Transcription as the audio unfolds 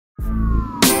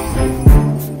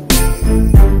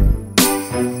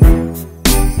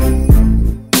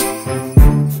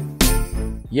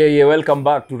Yeah, welcome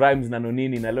back to Rhymes na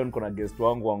Nonini. Na leo niko na guest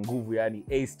wangu wa nguvu, yani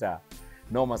AStar.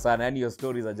 Noma sana, yani your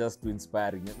stories are just too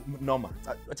inspiring. Noma.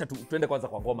 Acha tuende kwanza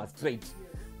kwa ngoma straight.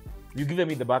 You give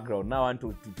me the background. Now I want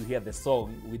to hear the song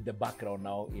with the background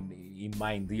now in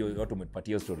mind. Hiyo yote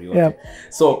umepatia story yote. Yeah.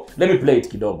 So, let me play it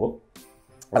kidogo.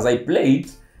 As I play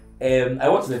it, I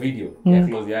watched the video. Yeah,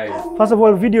 close your eyes. First of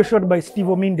all, video shot by Steve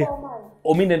Ominde.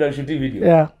 Ominde ndo shoot video?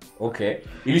 Yeah. Okay.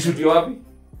 Ili shoot you wapi?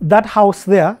 That house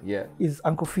there is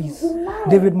Uncle Fizz,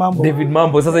 David Mambo. David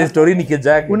Mambo. Sasa story ni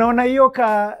kejake. Unaona hiyo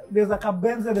ka, there's a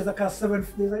Benz, there's a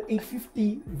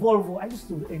 850 Volvo. I used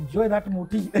to enjoy that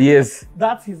motif. Yes.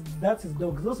 That's his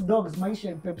dogs. Those dogs, Maisha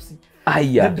and Pepsi.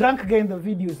 The drunk guy in the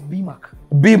video is B-Mac.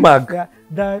 B-Mac. Yeah.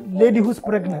 The lady who's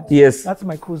pregnant. Yes. That's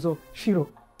my Kuzo, Shiro.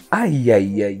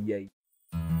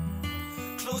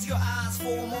 Close your eyes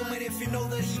for a moment if you know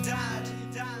that he died.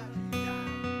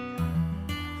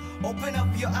 Open up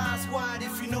your eyes wide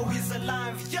if you know he's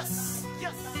alive. Yes.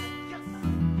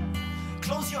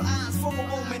 Close your eyes for a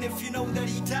moment if you know that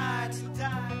he died.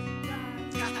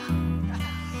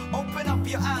 Open up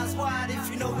your eyes wide if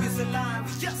you know he's alive.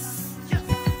 Yes.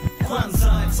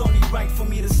 Kwanzaa, it's only right for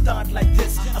me to start like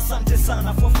this. Asante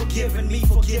sana for forgiving me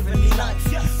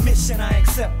life. Mission I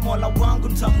accept, mola wangu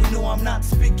ntamu. Know I'm not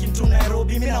speaking to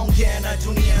Nairobi, mi naongea na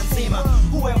dunia nzima.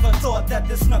 Whoever thought that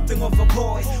there's nothing of a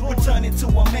boy would turn into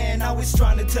a man, now he's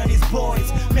trying to turn his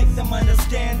boys. Make them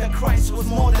understand that Christ was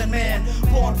more than man.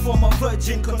 Born from a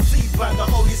virgin, conceived by the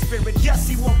Holy Spirit. Yes,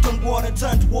 he walked on water,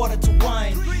 turned water to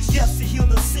wine. Yes, he healed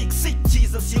the sick, seek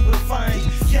Jesus you will find.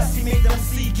 Yes, he made them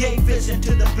see, gave vision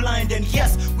to the blind. And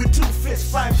yes, with 2 fish,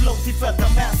 5 loaves, he fed the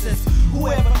masses.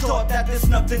 Whoever thought that there's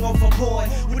nothing of a boy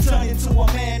would turn into a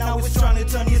man, now he's trying to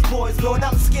turn his boys. Lord,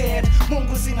 I'm scared.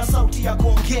 Mungu sina sauti ya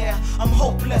kuongea. I'm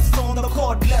hopeless, on the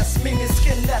cordless, mimi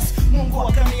skinless. Mungu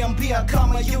akaniambia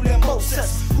kama yule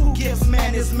Moses. Who gives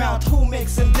man his mouth? Who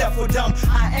makes him deaf or dumb?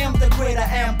 I am the great I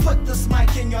am. Put this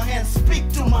mic in your hands.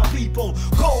 Speak to my people.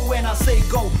 Go when I say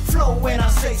go. Flow when I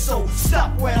say so.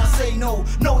 Stop when I say no.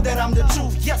 Know that I'm the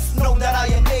truth. Yes, know that I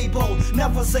am able.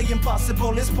 Never say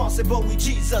impossible. It's possible with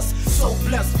Jesus. So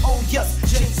blessed. Oh yes,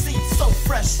 JC, so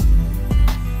fresh.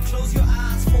 Close your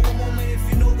eyes for a moment if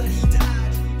you know that he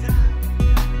died.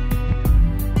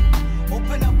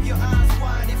 Open up your eyes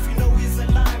wide if you know he's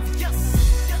alive. Yes.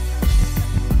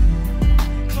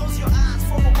 Close your eyes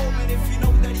for a moment if you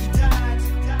know that he died.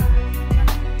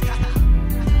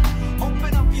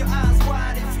 Open up your eyes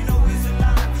wide if you know he's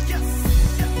alive. Yes.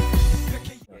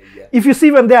 If you see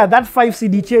even there, that 5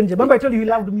 CD changer. Remember I told you he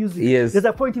loved music? Yes. There's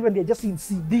a point even there just in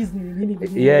CDs.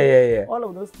 Yeah. All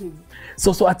of those things.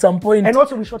 So at some point... And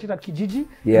also we shot it at Kijiji.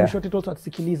 Yeah. We shot it also at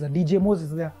Sikiliza. DJ Moses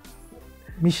is there.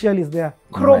 Michelle is there.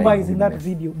 Kroba is in that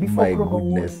video. Before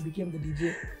Kroba became the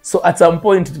DJ. So at some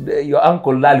point, your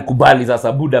uncle alikubali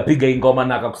sasa buda piga ingoma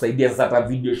na akakusaidia sasa hata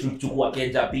video shoot, chukua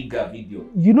keja piga video.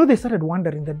 You know, they started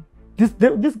wondering that this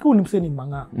guy ni msanii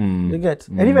manga. You get?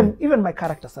 And even my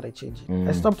character started changing.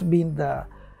 I stopped being the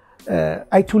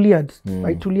I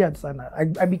tuliad sana.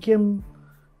 I became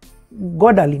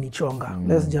God alinichonga.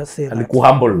 Let's just say that.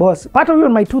 Humble. Boss, part of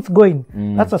even my tooth going,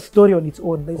 that's a story on its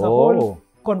own. There's a whole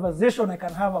conversation I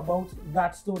can have about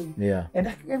that story. Yeah. And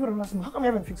everyone asks me, how come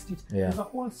you haven't fixed it? Yeah. There's a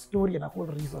whole story and a whole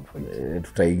reason for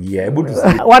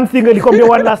it. One thing,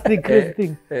 one last thing, crazy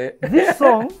thing. This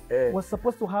song was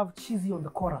supposed to have Cheesy on the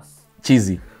chorus.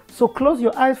 Cheesy. So close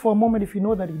your eyes for a moment if you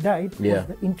know that he died. Was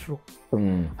the intro.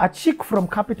 A chick from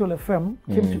Capital FM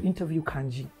came to interview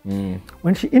Kanji.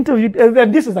 When she interviewed,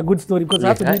 this is a good story because I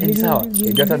have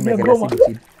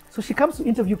to so she comes to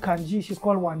interview Kanji. She's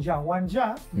called Wanja.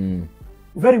 Wanja,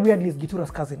 very weirdly, is Gitura's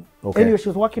cousin. Okay. Anyway, she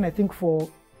was working, I think, for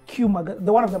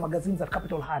one of the magazines that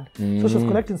Capital had. So she was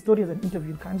collecting stories and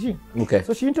interviewing Kanji. Okay.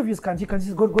 So she interviews Kanji. Kanji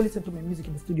says, go listen to my music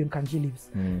in the studio, and Kanji leaves.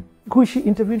 Who is she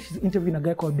interviewing? She's interviewing a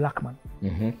guy called Blackman.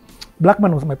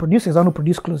 Blackman was my producer. He's the one who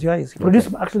produced Close Your Eyes. He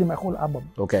produced actually my whole album.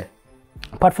 Okay.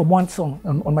 Apart from one song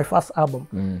on my first album.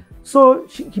 So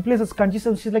he plays as Kanji,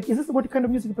 and she's like, is this what kind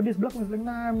of music you produce? Blackman's like,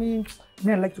 nah, I mean,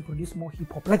 I like to produce more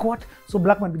hip-hop. Like what? So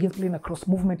Blackman begins playing across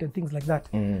movement and things like that.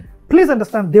 Please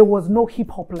understand, there was no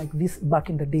hip-hop like this back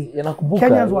in the day.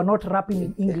 Kenyans were not rapping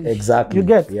in English. Exactly. You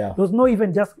get? Yeah. There was no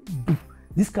even just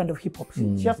this kind of hip-hop.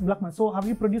 She asked Blackman, so have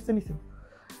you produced anything?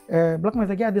 Blackman's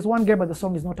like, yeah, there's one guy, but the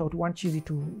song is not out. We want Cheesy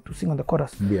to sing on the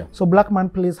chorus. Yeah. So Blackman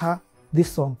plays her this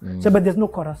song. So, but there's no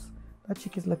chorus. That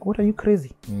chick is like, what are you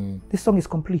crazy? This song is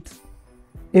complete.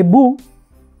 Ebu,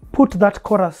 put that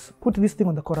chorus, put this thing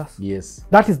on the chorus. Yes.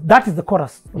 That is the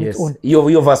chorus on its own.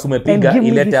 Hiyo verse umepiga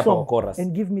ilete hapa chorus.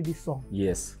 And give me this song.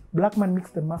 Yes. Blackman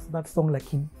mixed and mastered that song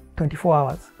like in 24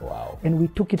 hours. Wow. And we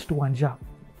took it to Wanja.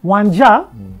 Wanja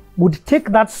would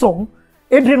take that song.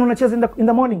 Adrian unacheza in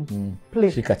the morning.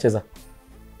 Play. Shikacheza.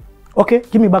 Okay,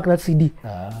 give me back that CD.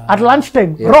 At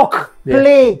lunchtime, rock,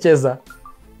 play. Cheza.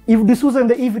 If this was in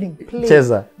the evening, play.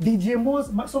 Cheza. DJ Mo's,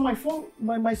 so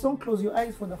my song Close Your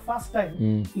Eyes for the first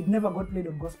time, it never got played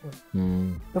on gospel.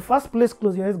 The first place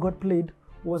Close Your Eyes got played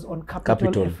was on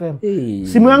Capital FM. Hey.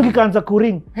 Simu yangu ikaanza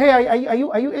kuring. Hey,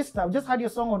 are you AStar? I've just had your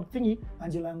song on thingy,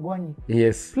 Angela Ngwanyi.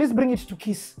 Yes. Please bring it to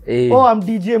Kiss. Hey. Oh, I'm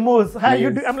DJ Mo's. How you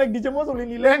Yes. do? I'm like, DJ Mo's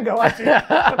ulinilenga watching.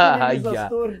 This is a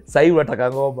story. Sahi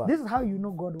unataka ngoma. This is how you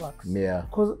know God works. Yeah.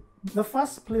 Because the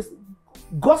first place,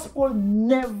 gospel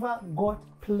never got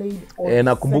played on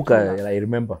Nakumbuka, secular, I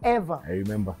remember. ever. I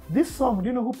remember. This song, do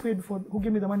you know who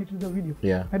gave me the money to do the video?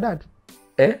 Yeah. My dad.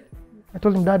 Eh? I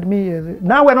told him, Dad,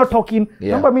 now we're not talking.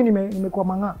 Yeah. Remember me nimekuwa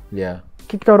manga. Yeah.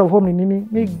 Kicked out of home,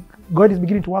 me, God is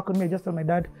beginning to work on me. I just tell my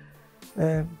dad,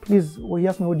 please, he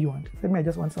asked me, what do you want? He said, I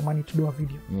just want some money to do a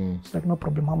video. It's like, no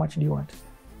problem, how much do you want?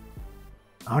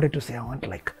 I wanted to say, I want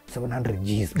like 700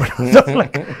 G's, but I was just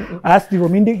like, I asked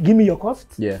him, give me your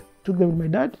costs. Yeah. Took them with my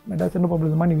dad. My dad said, no problem,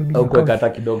 the money will be in Au your kata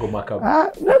account. kidogo makao.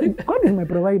 No, God is my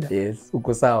provider. Yes,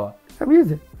 uko sawa. I'm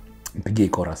easy.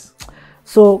 Mpige chorus.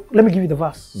 So let me give you the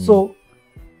verse. So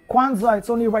Kwanza, it's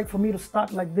only right for me to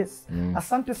start like this.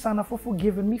 Asante sana for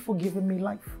forgiving me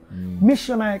life.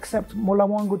 Mission I accept. Mola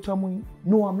wangu tamu.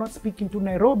 No, I'm not speaking to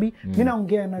Nairobi. Mina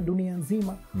ongea na dunia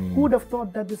nzima. Who would have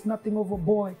thought that this nothing of a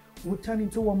boy would turn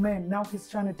into a man? Now he's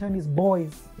trying to turn his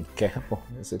boys. Okay,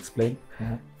 let's explain.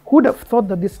 Who would have thought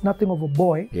that this nothing of a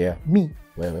boy? Yeah. Me.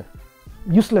 Wewe.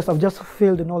 Useless, I've just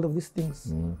failed in all of these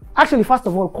things. Actually, first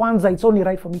of all, Kwanza, it's only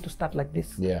right for me to start like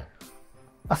this. Yeah.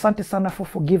 Asante sana for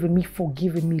forgiving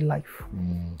me life.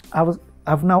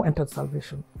 I've now entered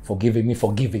salvation. Forgiving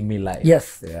me life.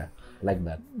 Yes. Yeah. Like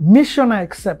that. Mission I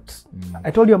accept.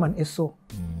 I told you I'm an SO.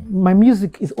 My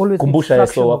music is always Kumbusha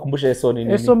instructional. SO ni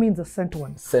nini? SO means a sent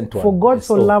one. Sent one. For God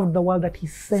so SO. loved the world that he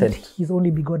sent his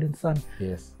only begotten son.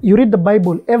 Yes. You read the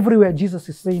Bible, everywhere Jesus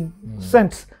is saying,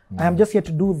 sent. I am just here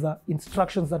to do the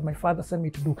instructions that my father sent me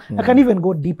to do. I can even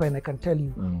go deeper and I can tell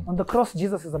you. On the cross,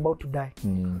 Jesus is about to die.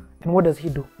 And what does he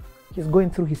do? He's going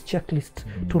through his checklist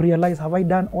to realize, have I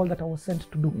done all that I was sent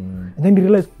to do? And then he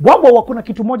realized, wow, kuna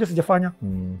kitu moja sijafanya.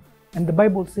 And the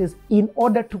Bible says, in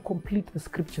order to complete the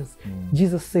scriptures,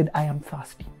 Jesus said, I am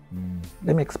thirsty.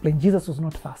 Let me explain. Jesus was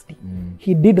not thirsty.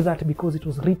 He did that because it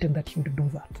was written that he would do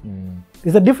that.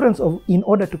 There's a difference of in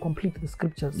order to complete the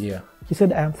scriptures. Yeah. He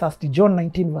said, I am thirsty. John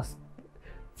 19 verse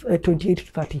 28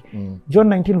 to 30. John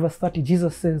 19 verse 30,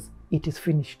 Jesus says, it is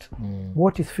finished.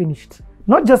 What is finished?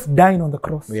 Not just dying on the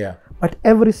cross, but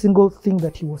every single thing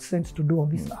that he was sent to do on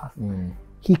this earth.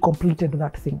 He completed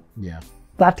that thing. Yeah.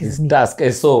 That is His me. task,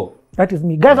 SO. That is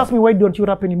me. Guys ask me, why don't you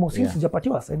rap anymore? Since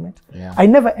sijapatiwa assignment. I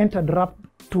never entered rap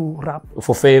to rap.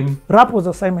 For fame. Rap was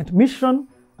assignment. Mission,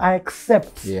 I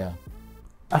accept. Yeah.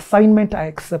 Assignment, I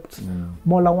accept.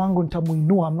 Mola wangu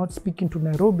nitamuinua. I'm not speaking to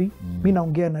Nairobi. Mi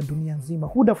naongea na dunia nzima.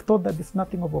 Who would have thought that this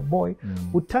nothing of a boy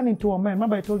would turn into a man?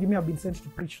 Remember I told you, I've been sent to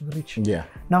preach to the rich. Yeah.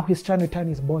 Now he's trying to turn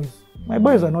his boys. My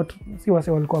boys are not, si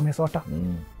wase walikuwa wamesota.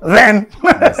 Then.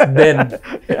 Then.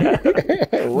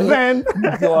 Then.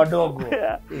 Wadogo.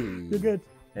 You get?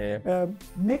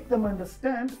 Make them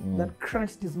understand that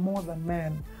Christ is more than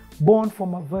man, born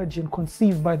from a virgin,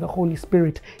 conceived by the Holy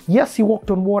Spirit. Yes, he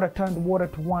walked on water, turned water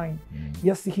to wine.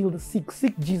 Yes, he healed the sick.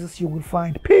 Seek Jesus, you will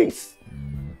find peace.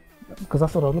 Because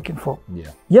that's what I was looking for.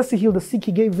 Yeah. Yes, he healed the sick.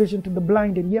 He gave vision to the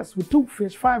blind. And yes, with 2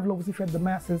 fish, 5 loaves, he fed the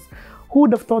masses. Who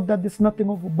would have thought that this nothing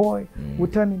of a boy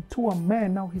would turn into a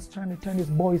man? Now he's trying to turn his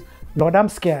boys. Lord, I'm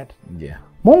scared. Yeah.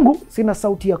 Mungu, sina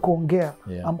sauti ya kuongea.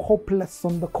 Yeah. I'm hopeless,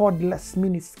 on the cordless,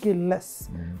 mini skillless.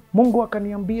 Mungu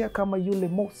akaniambia kama yule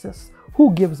Moses,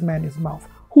 who gives man his mouth?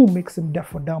 Who makes him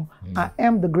deaf or dumb? I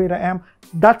am the great I am.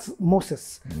 That's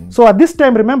Moses. So at this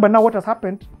time, remember now what has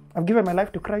happened. I've given my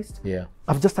life to Christ. Yeah.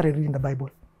 I've just started reading the Bible.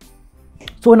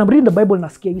 So when I'm reading the Bible,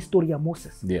 nasikia hii story ya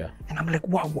Moses. Yeah. And I'm like,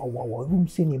 wow, I'm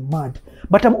seeing him mad.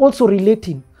 But I'm also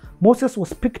relating. Moses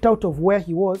was picked out of where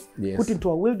he was, put into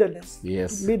a wilderness,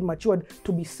 made matured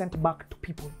to be sent back to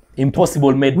people.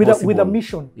 Impossible made possible. With a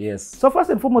mission. Yes. So first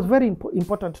and foremost, very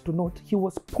important to note, he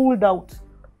was pulled out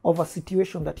of a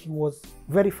situation that he was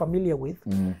very familiar with,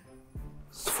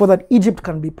 so that Egypt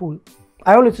can be pulled.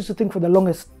 I always used to think for the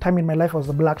longest time in my life I was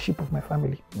the black sheep of my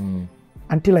family,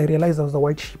 until I realized I was the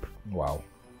white sheep. Wow.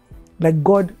 Like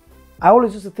God, I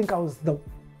always used to think I was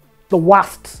the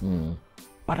worst.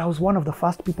 But I was one of the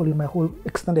first people in my whole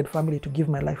extended family to give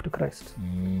my life to Christ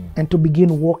and to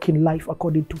begin walking life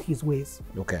according to his ways.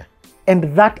 Okay.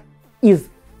 And that is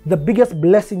the biggest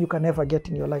blessing you can ever get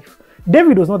in your life.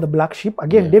 David was not the black sheep.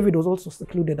 Again, David was also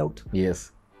secluded out.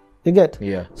 Yes. You get?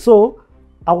 Yeah. So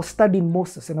I was studying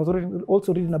Moses, and I was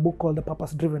also reading a book called The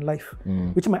Purpose Driven Life,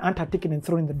 which my aunt had taken and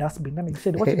thrown in the dustbin. And he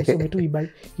said, what did you do? Buy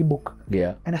your book.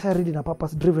 Yeah. And I started reading A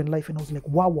Purpose Driven Life, and I was like,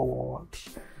 wow.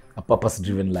 A Purpose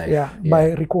Driven Life. Yeah,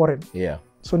 by Rick Warren. Yeah.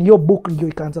 So in your book,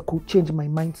 you can could change my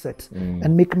mindset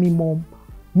and make me more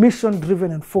mission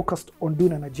driven and focused on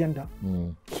doing an agenda,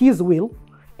 his will,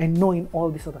 and knowing all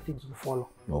these other things will follow.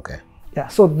 Okay. Yeah,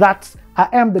 so that's, I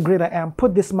am the great I am.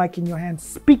 Put this mic in your hand.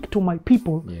 Speak to my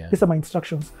people. Yeah. These are my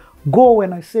instructions. Go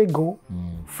when I say go.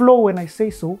 Flow when I say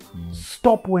so.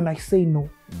 Stop when I say no.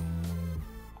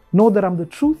 Know that I'm the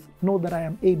truth. Know that I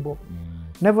am able.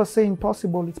 Never say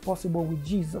impossible. It's possible with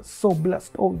Jesus. So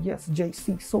blessed. Oh yes,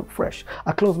 JC. So fresh.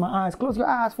 I close my eyes. Close your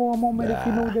eyes for a moment if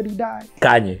you know that he died.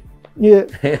 Kanye. Yeah.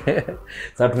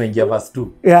 Sasa tunaingia verse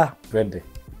 2. Yeah. 20.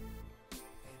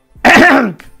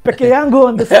 Peke yangu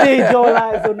on the stage, all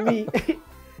eyes on me.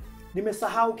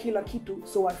 Nimesahau kila kitu,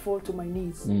 so I fall to my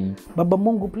knees. Baba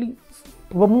Mungu, please.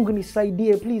 Baba Mungu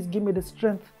nisaidie, please give me the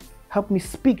strength. Help me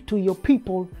speak to your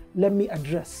people. Let me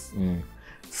address.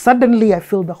 Suddenly, I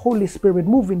feel the Holy Spirit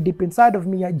moving deep inside of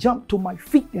me. I jump to my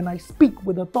feet and I speak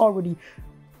with authority.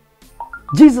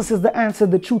 Jesus is the answer,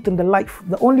 the truth, and the life.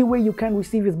 The only way you can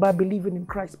receive is by believing in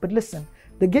Christ. But listen,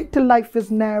 the gate to life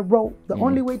is narrow. The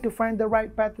only way to find the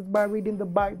right path is by reading the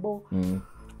Bible,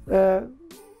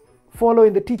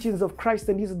 following the teachings of Christ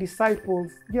and his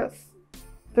disciples. Yes.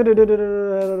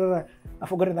 I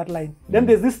forgot that line. Then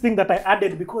there's this thing that I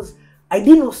added because I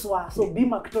didn't know SWA. So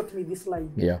BMAC taught me this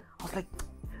line. Yeah. I was like,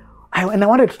 and I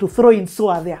wanted to throw in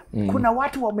SWA there. Kuna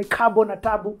watu wamekabo na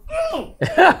tabu.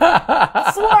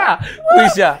 SWA!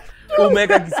 Kwisha,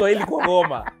 umeka Kiswahili kwa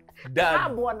ngoma.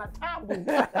 Kabwa na tabu.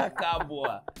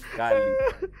 Kabwa. Kali.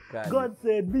 God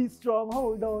said, be strong,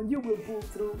 hold on, you will pull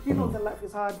through. He knows that life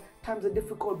is hard, times are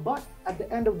difficult, but at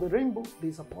the end of the rainbow,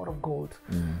 there's a pot of gold.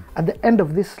 At the end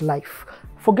of this life,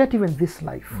 forget even this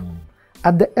life.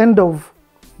 At the end of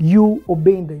you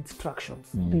obeying the instructions,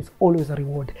 there's always a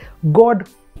reward. God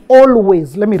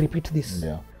always, let me repeat this,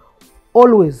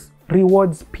 always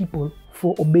rewards people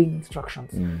for obeying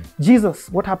instructions. Jesus,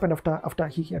 what happened after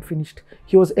he had finished?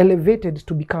 He was elevated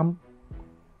to become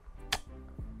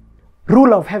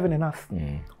ruler of heaven and earth.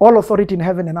 All authority in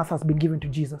heaven and earth has been given to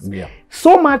Jesus.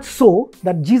 So much so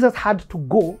that Jesus had to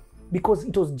go because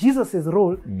it was Jesus's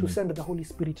role to send the Holy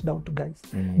Spirit down to guys.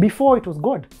 Before it was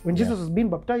God. When Jesus was being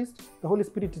baptized, the Holy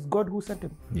Spirit is God who sent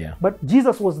him. But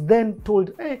Jesus was then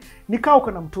told, hey, nikao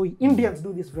kana mtoi. Indians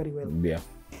do this very well.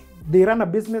 They run a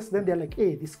business, then they're like,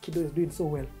 hey, this kiddo is doing so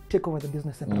well. Take over the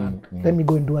business and run. Let me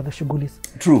go and do other shugulis.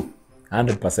 True.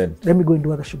 100%. Let me go and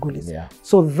do other shugulis.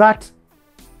 So that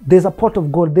there's a pot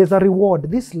of gold, there's a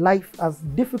reward. This life, as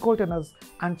difficult and as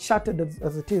uncharted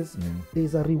as it is,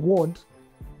 there's a reward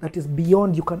that is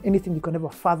beyond anything you can ever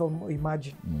fathom or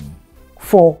imagine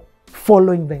for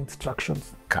following the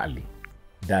instructions. Kali.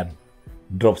 Done.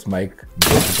 Drops mic.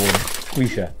 Drops phone.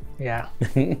 Kwisha. Yeah.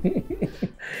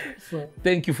 So,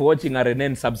 thank you for watching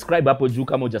RNN. Subscribe hapo juu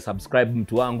kama uja subscribe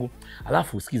mtu wangu.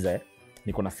 Alafu sikiza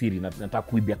niko na siri nataka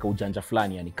kuibia ka ujanja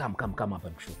fulani yani kama hapa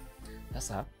nisho.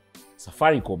 Sasa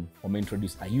Safaricom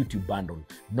wameintroduce a YouTube bundle.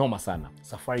 Noma sana.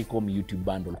 Safaricom YouTube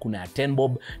bundle. Kuna ya 10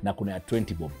 bob na kuna ya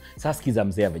 20 bob. Sasa sikiza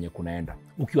mzee venye kunaenda.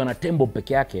 Ukiwa na 10 bob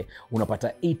peke yake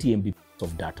unapata 80 MB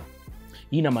of data.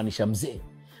 Hii inamaanisha mzee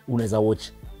unaweza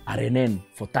watch RNN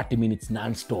for 30 minutes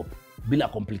non-stop bila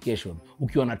complication.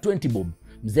 Ukiwa na 20 bob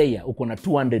mzee uko na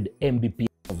 200 MB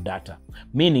of data.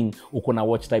 Meaning uko na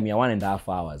watch time ya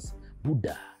 1.5 hours.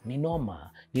 Buda, ni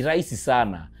noma. Ni rahisi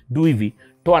sana. Do hivi,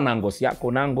 toa nangos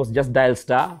yako, nangos, just dial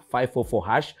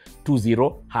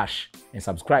 *544#20# and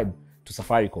subscribe to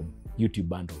Safaricom YouTube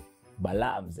bundle.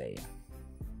 Bala mzee.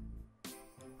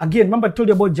 Again, remember I told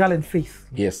you about Jal and faith.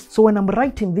 Yes. So when I'm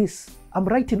writing this, I'm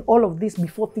writing all of this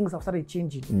before things have started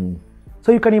changing.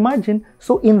 So you can imagine,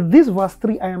 so in this verse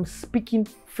 3, I am speaking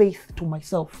faith to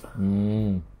myself.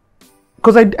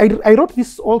 Because I wrote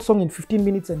this whole song in 15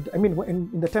 minutes, and I mean,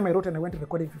 in the time I wrote and I went to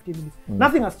record in 15 minutes,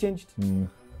 nothing has changed.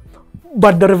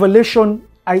 But the revelation,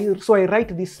 I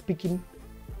write this speaking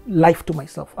life to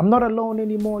myself. I'm not alone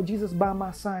anymore. Jesus by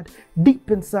my side,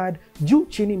 deep inside. Juu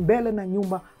chini mbele na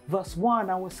nyuma. Verse 1,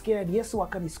 I was scared. Yesu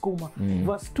akaniskuma.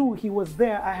 Verse 2, he was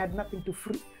there. I had nothing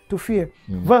to fear.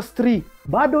 Verse 3,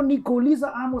 bado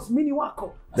nikouliza Amos mini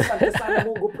wako. Asante sana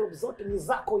Mungu prop zote ni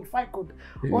zako. If I could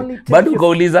only take bado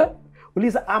nikouliza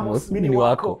uliza Amos mini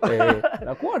wako.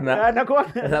 Nakuona.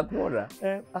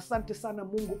 Asante sana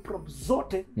Mungu prop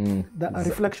zote, the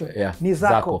reflection ni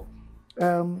zako.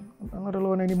 I'm not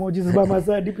alone anymore, Jesus by my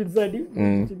side, deep inside him.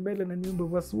 Chimbele na nyumba,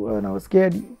 verse 1, I was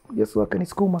scared. Yesu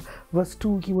akaniskuma. Verse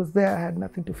 2, he was there, I had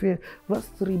nothing to fear. Verse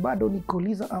 3, bado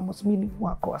nikoliza amos mini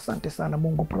wako. Asante sana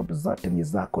Mungu, promise zote ni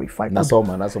zako.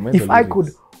 If I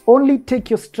could only take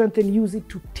your strength and use it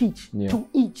to teach, to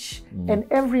each and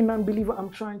every non-believer I'm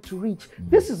trying to reach.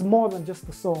 This is more than just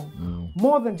a song,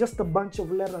 more than just a bunch of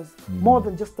letters, more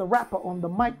than just a rapper on the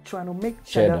mic trying to make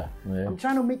cheddar. I'm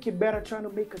trying to make it better, trying to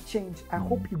make a change. I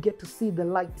hope you get to see the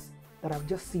light that I've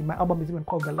just seen. My album is even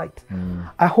called The Light.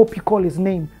 I hope you call his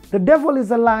name. The devil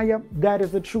is a liar, God is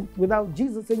the truth. Without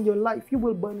Jesus in your life, you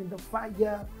will burn in the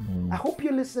fire. I hope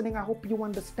you're listening, I hope you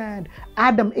understand.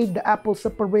 Adam ate the apple,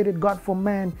 separated God from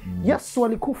man. Yes,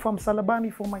 walikufa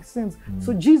msalabani for my sins.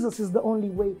 So Jesus is the only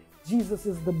way. Jesus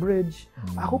is the bridge.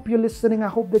 I hope you're listening. I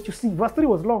hope that you see. Verse 3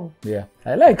 was long. Yeah.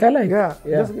 I like. Yeah.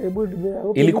 Just, I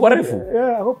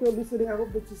hope you're listening. I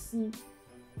hope that you see.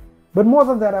 But more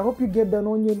than that, I hope you get down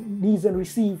on your knees and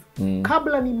receive.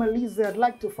 Kabla nimalize, I'd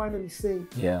like to finally say,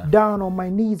 down on my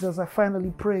knees as I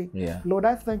finally pray. Lord,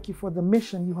 I thank you for the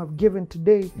mission you have given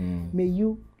today. May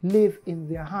you live in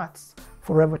their hearts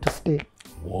forever to stay.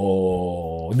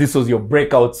 Whoa, this was your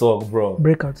breakout song, bro.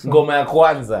 Breakout song. Ngoma ya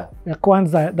kwanza. Ya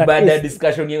kwanza. By the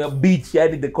discussion on the beach, you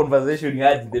had the conversation you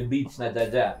had at the beach na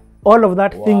jaja. All of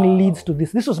that thing leads to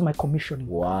this. This was my commissioning.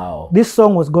 Wow. This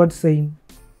song was God saying,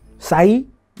 Sai,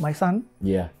 my son,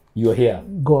 you're here.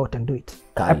 Go out and do it.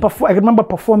 I remember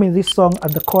performing this song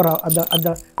at the Kora, at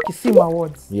the Kisima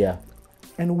Awards.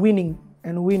 And winning.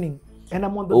 And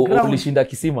I'm on the ground. Ulishinda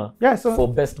Kisima? Yeah, so for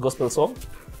best gospel song?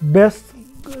 Best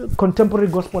contemporary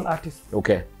gospel artist.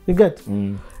 Okay. You get?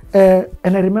 And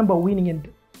I remember winning,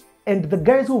 and the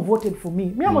guys who voted for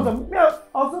me, I was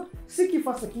seek ye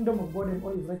first the kingdom of God and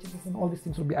all his righteousness, and all these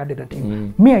things will be added unto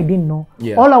him. Me, I didn't know.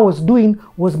 All I was doing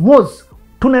was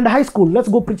Tunenda High School, let's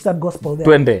go preach that gospel there.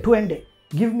 Twende.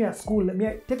 Give me a school,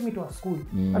 take me to a school.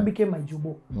 I became my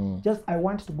jubo. Just, I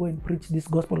want to go and preach this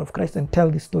gospel of Christ and tell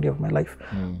this story of my life.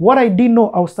 What I didn't know,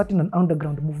 I was starting an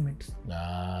underground movement.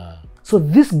 So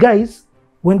these guys,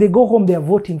 when they go home, they are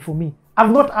voting for me. I've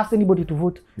not asked anybody to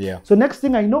vote. So next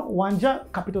thing I know, Wanja,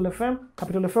 Capital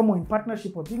FM were in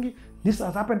partnership or thingy. This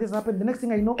has happened. The next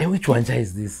thing I know. And which Wanja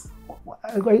is this?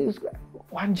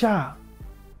 Wanja.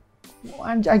 She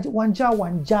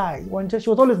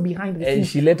was always behind the And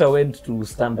she later went to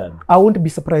Standard. I wouldn't be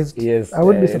surprised. Yes. I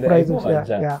wouldn't be surprised. In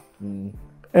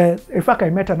fact, I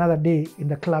met another day in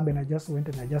the club and I just went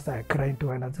and I cried to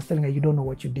her and I was just telling her, you don't know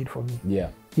what you did for me. I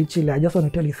just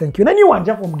want to tell you thank you. And then you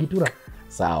Wanja from Gitura.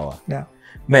 Sawa.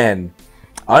 Man,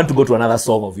 I want to go to another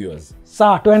song of yours.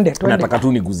 Sawa, twende. Nataka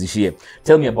tu niguzishie.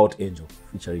 Tell me about Angel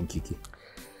featuring Kiki.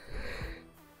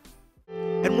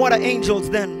 And what are angels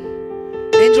then?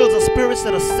 Angels are spirits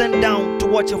that are sent down to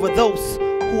watch over those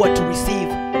who are to receive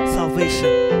salvation.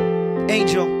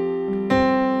 Angel.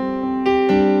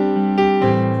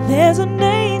 There's an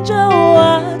angel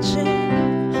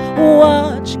watching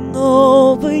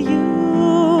over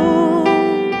you.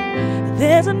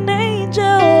 There's an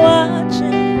angel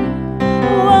watching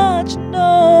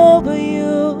over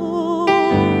you.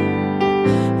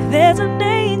 There's an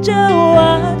angel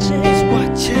watching over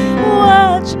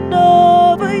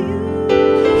you.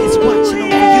 Watching over you.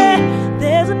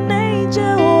 There's an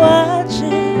angel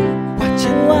watching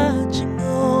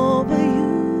over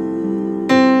you.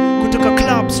 Kutoka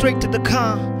club straight to the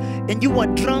car, and you are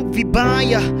drunk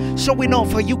vibaya, showing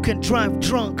off how you can drive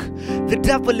drunk. The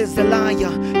devil is a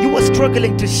liar. You are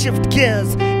struggling to shift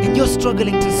gears, and you're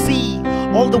struggling to see.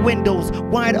 All the windows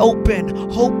wide open,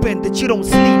 hoping that you don't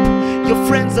sleep. Your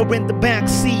friends are in the back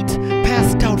seat,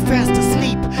 passed out fast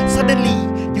asleep. Suddenly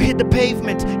you hit the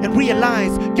pavement and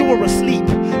realize you were asleep.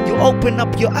 You open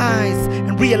up your eyes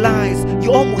and realize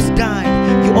you almost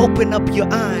died. You open up your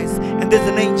eyes and there's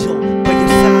an angel by your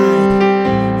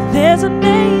side. There's an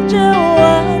angel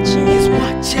watching. He's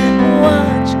watching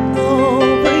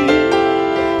over you.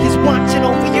 He's watching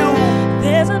over you.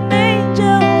 There's an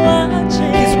angel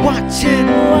watching. He's watching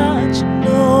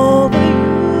over you.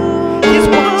 He's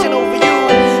watching over you.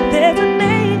 There's an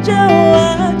angel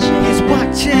watching. He's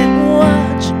watching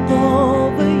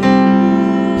over you.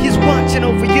 He's watching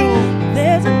over you.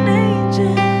 There's an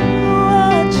angel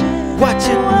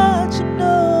watching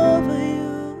over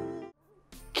you.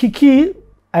 Kiki,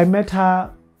 I met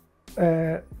her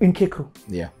in Keku.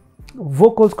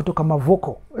 Vocals kutoka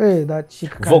Mavoko. That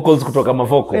chick can, vocals kutoka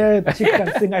Mavoko. That chick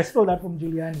can sing. I stole that from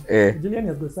Giuliani. Giuliani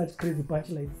has got such crazy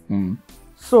punchlines.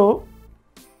 So,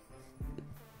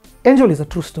 Angel is a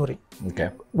true story. Okay.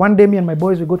 One day, me and my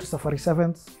boys, we go to Safari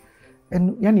Sevens.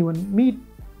 And yani, when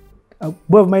a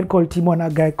boy of mine called Timo and a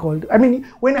guy called, when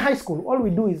in high school, all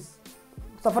we do is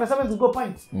Safari 7s we go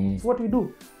pints. It's what we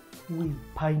do.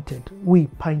 We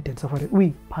pinted Safari.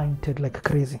 We pinted like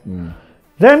crazy.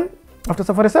 Then after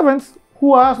Safari 7s,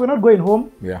 who are us? We're not going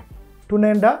home. Yeah.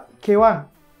 Tunaenda K1.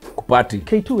 Kupati.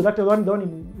 K2, that is the one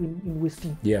in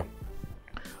Westin. Yeah.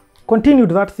 Continued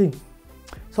that thing.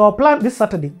 So our plan this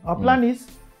Saturday, our plan is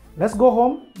let's go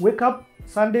home, wake up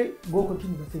Sunday, go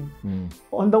continue the thing.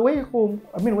 On the way home,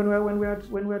 I mean when we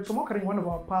were tomokering, one of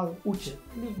our pals, Uche,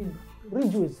 lived in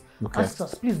Ridgeways, asked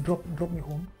us, please drop me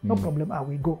home. No problem.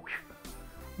 We go.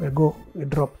 We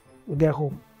drop, we get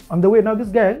home. On the way now, this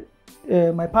guy,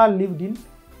 my pal lived in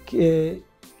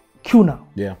Kuna.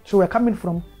 Yeah. So we're coming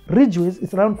from Ridgeways,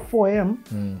 it's around 4 a.m.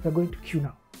 We're going to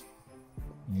Kuna.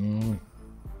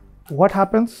 What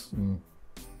happens?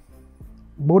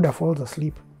 Boda falls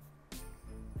asleep.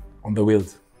 On the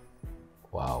wheels.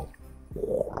 Wow.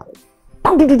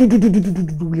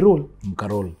 We roll.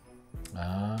 Mkarol.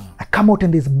 I come out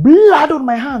and there's blood on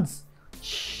my hands.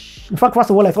 In fact, first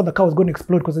of all, I thought the car was going to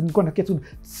explode because it's going to get to.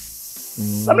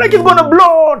 I'm like, it's going to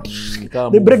blow.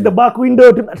 They break the back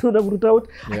window to the root out.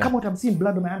 I come out, I'm seeing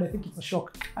blood on my hand. I think it's a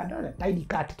shock. I had a tiny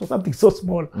cut. It was something so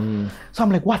small. So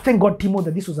I'm like, wow, thank God, Timo,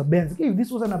 that this was a Benz. If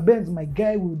this wasn't a Benz, my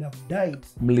guy would have died.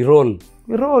 We roll.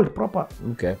 We rolled proper.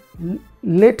 Okay.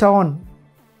 Later on,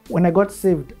 when I got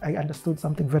saved, I understood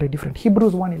something very different.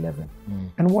 Hebrews 1:11.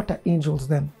 And what are angels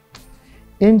then?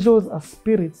 Angels are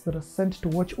spirits that are sent to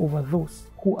watch over those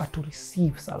who are to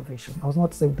receive salvation. I was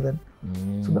not saved then.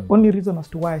 So the only reason as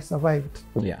to why I survived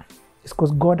is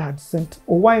because God had sent,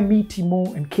 or why me,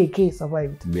 Timo, and KK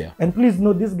survived. Yeah. And please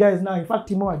note, these guys now, in fact,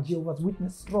 Timo and Jehovah's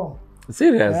Witness strong.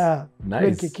 Serious? Yeah.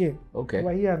 Nice. KK. Okay.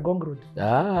 We're here at Gong Road.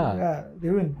 Ah. Yeah. They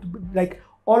went, like,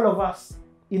 all of us,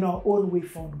 in our own way,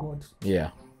 found God.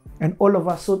 Yeah. And all of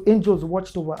us, so angels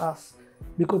watched over us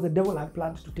because the devil had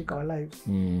planned to take our lives.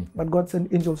 But God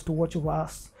sent angels to watch over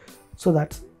us so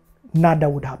that nada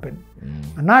would happen.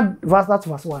 And that's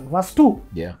verse 1. Verse 2.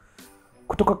 Yeah.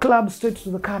 Kutoka club straight to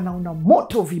the car na una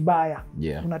moto vibaya.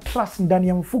 Yeah. Una trust ndani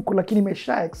ya mfuko lakini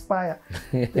imesha expire.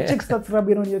 The chick starts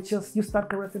rubbing on your chest. You start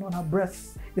caressing on her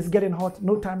breasts. It's getting hot.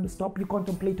 No time to stop. You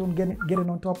contemplate on getting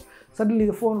on top. Suddenly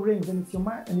the phone rings and it's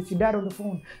your dad on the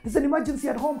phone. There's an emergency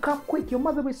at home. Come quick. Your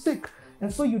mother is sick.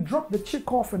 And so you drop the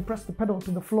chick off and press the pedal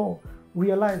to the floor.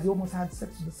 Realize you almost had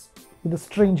sex with a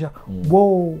stranger.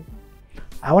 Whoa.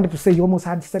 I wanted to say you almost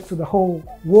had sex with a hoe.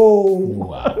 Whoa.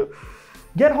 Wow.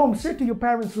 Get home, straight to your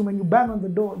parents' room and you bang on the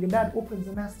door. Your dad opens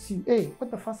and asks you, hey,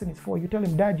 what the fussing is for? You tell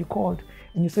him, Dad, you called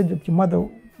and you said that your mother,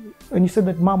 and you said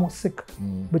that mom was sick.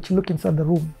 But you look inside the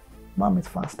room. Mom is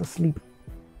fast asleep.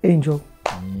 Angel.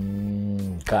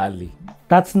 Kali.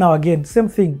 That's now again, same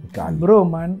thing. Kali. Bro,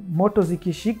 man, moto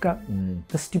zikishika,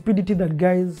 the stupidity that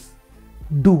guys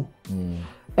do.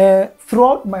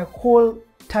 Throughout my whole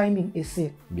time in SA,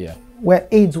 where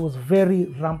AIDS was very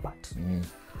rampant.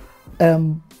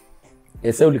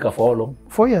 SA ulika for how long?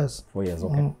 4 years. 4 years,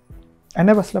 okay. I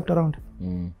never slept around.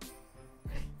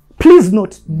 Please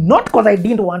note, not because I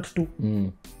didn't want to.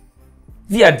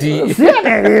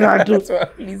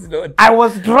 Please don't. I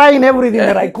was trying everything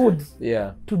that I could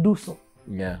to do so.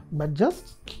 Yeah. But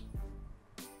just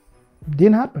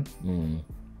didn't happen.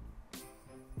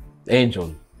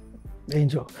 Angel.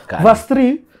 Kali. Verse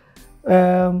 3,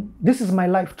 this is my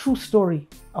life, true story.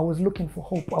 I was looking for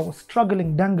hope. I was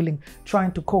struggling, dangling,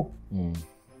 trying to cope.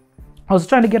 I was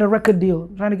trying to get a record deal,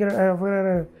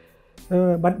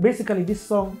 but basically this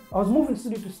song, I was moving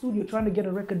studio to studio trying to get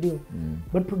a record deal.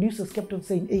 But producers kept on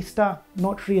saying, AStar,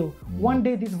 not real. One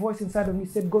day this voice inside of me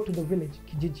said, go to the village,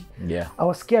 Kijiji. Yeah. I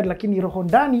was scared, lakini roho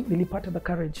ndani nilipata the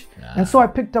courage. And so I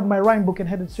picked up my rhyme book and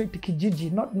headed straight to Kijiji,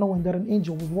 not knowing that an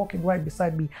angel was walking right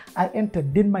beside me. I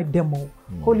entered, did my demo.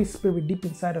 Holy Spirit deep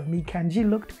inside of me. Kanji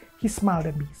looked, he smiled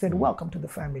at me. He said, welcome to the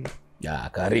family. Yeah,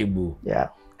 karibu. Yeah.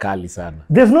 Kali sana.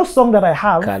 There's no song that I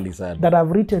have Kali sana. that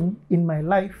I've written in my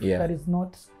life that is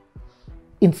not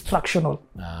instructional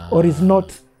or is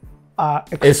not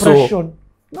expression.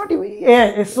 Not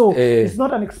even, so it's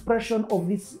not an expression of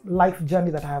this life journey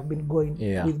that I have been going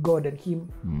with God and Him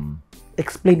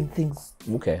explaining things.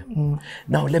 Okay.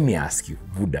 Now let me ask you,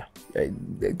 Buddha.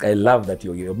 I love that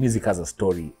your music has a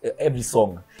story. Every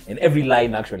song and every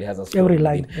line actually has a story. Every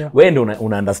line. Yeah. When do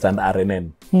you understand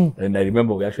RNN? And I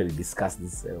remember we actually discussed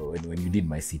this when you did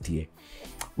my CTA.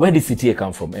 Where did CTA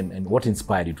come from and what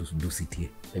inspired you to do CTA?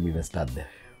 Let me even start there.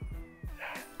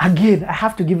 Again, I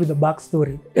have to give you the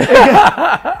backstory.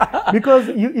 Because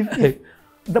if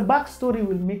the backstory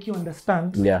will make you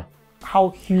understand how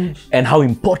huge and how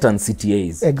important CTA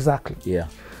is. Exactly. Yeah.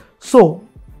 So,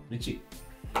 Richie,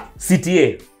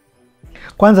 CTA.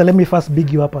 Kwanza, let me first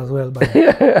big you up as well. But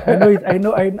I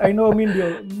know.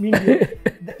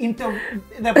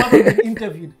 The person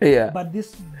interviewed. Yeah. But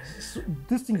this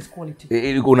thing is quality.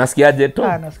 Unasikiaje to?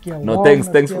 Nasikia. No,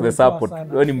 thanks for the support.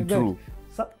 Wewe ni mtrue.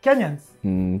 Kenyans.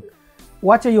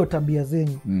 Wacha hiyo tabia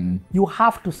zenyu. You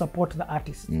have to support the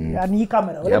artist. And hii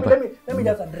camera. Let me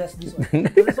just address this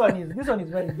one. This one is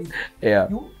very big. Yeah.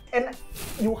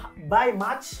 You buy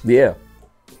merch. Yeah.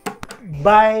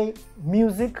 Buy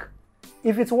music.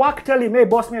 If it's work, tell him, hey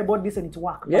boss, me I bought this and it's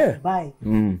work. Yeah. Buy.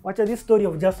 Watch this story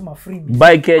of just my freebies.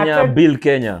 Buy Kenya, build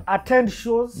Kenya. Attend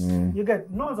shows. You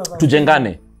get Nonz.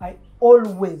 Tujengane. I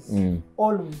always.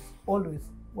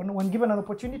 When given an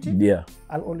opportunity, yeah,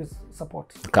 I'll always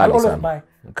support. Kali I'll always sana. buy.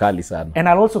 Kali sana. And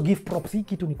I'll also give props. Hii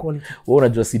kitu ni quality. Wewe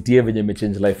unajua CTA venye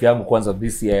imechange life yangu kwanza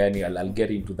this year, yani I'll get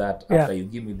into that Yeah. after you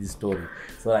give me this story.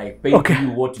 So I paint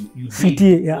you what you did,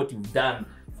 CTA, yeah. what you've done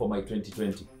for my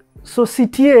 2020. So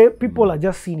CTA, people are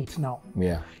just seeing it now.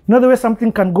 Yeah. You know the way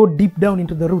something can go deep down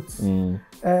into the roots.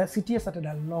 CTA started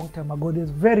a long time ago.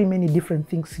 There's very many different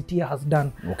things CTA has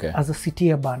done as a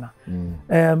CTA banner.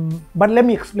 But let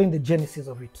me explain the genesis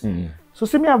of it. So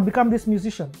see me, I've become this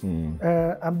musician.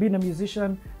 I've been a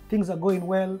musician. Things are going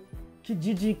well.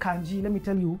 Kijiji, Kanji, let me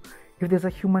tell you, if there's a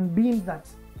human being that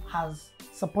has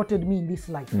supported me in this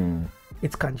life,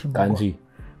 it's Kanji. Kanji.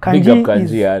 Kanji Big up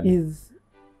Kanji, is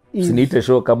Sinite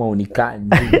show kama unikanji.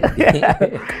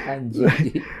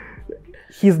 Kanji.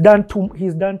 He's done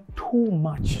too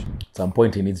much. At some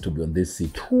point he needs to be on this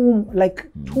seat. Too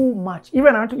much.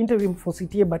 Even I want to interview him for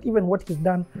CTA, but even what he's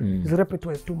done, his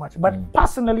repertoire is too much. But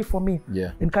personally for me,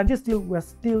 in Kanji we're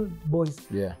still boys.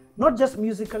 Yeah. Not just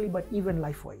musically, but even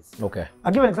life-wise. Okay.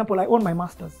 I'll give an example. I own my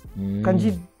masters.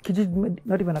 Kiji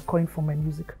not even a coin for my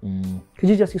music.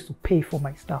 Kiji just used to pay for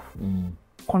my stuff.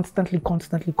 Constantly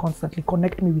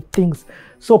connect me with things.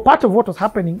 So part of what was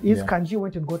happening is Kanji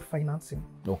went and got financing.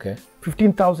 Okay.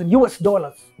 $15,000 US.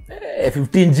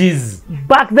 15 G's.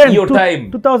 Back then, your time.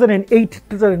 2008,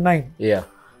 2009. Yeah.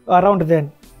 Around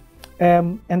then.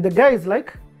 And the guy is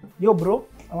like, yo bro,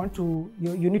 I want to,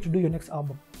 you need to do your next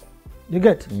album. You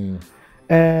get?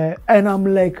 And I'm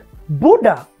like,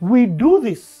 Buddha, we do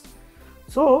this.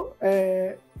 So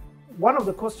one of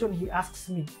the questions he asks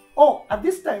me, at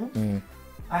this time,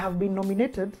 I have been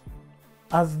nominated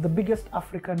as the biggest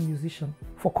African musician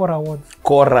for Kora Awards.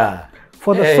 Kora.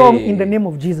 For the song In the Name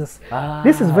of Jesus.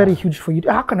 This is very huge for you.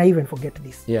 How can I even forget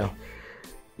this? Yeah.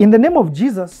 In the Name of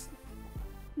Jesus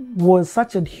was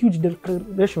such a huge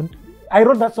declaration. I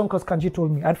wrote that song because Kanji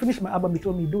told me. I'd finished my album. He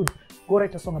told me, dude, go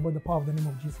write a song about the power of the name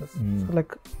of Jesus. So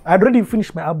like, I'd already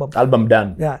finished my album. Album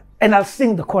done. Yeah. And I'll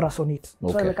sing the chorus on it. So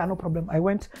I was like, no problem. I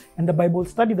went, and the Bible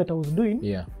study that I was doing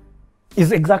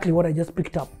is exactly what I just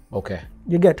picked up. Okay.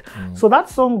 You get? So that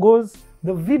song goes,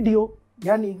 the video,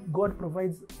 Yani, God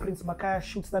provides, Prince Makaya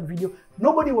shoots that video.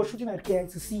 Nobody was shooting at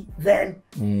KICC then.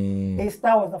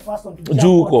 AStar was the first one to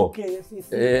jump on to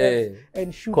KICC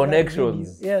and shoot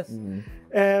connections. Yes.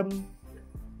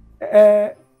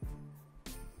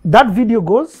 That video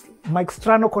goes, Mike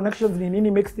Strano Connections,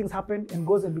 Nonini makes things happen and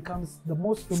goes and becomes the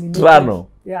most nominated. Strano.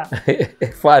 Yeah.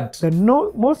 Fat. The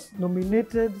most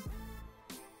nominated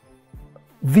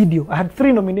video. I had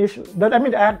 3 nominations.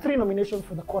 I had 3 nominations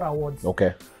for the Kora Awards.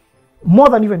 Okay. More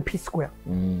than even P Square.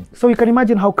 So you can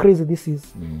imagine how crazy this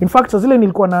is. In fact, zile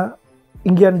nilikuwa na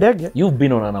ingia ndege. You've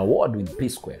been on an award with P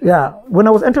Square. Yeah. When I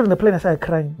was entering the plane, I started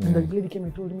crying. And the lady came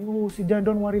and told me, oh, Sijan,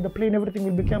 don't worry, the plane, everything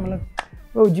will be calm. I'm like,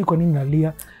 oh, jiko nini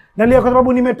nalia. Nalia kwa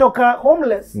sababu nimetoka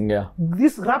homeless. Yeah.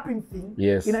 This rapping thing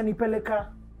inanipeleka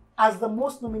as the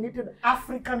most nominated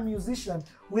African musician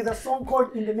with a song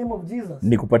called In the Name of Jesus.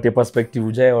 Nikupatie perspective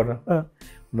ujaona.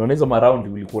 Unaona hizo maraundi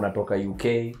ulikuwa unatoka UK,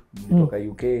 ulitoka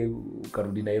UK,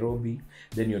 ukarudi Nairobi,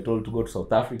 then you're told to go to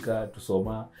South Africa to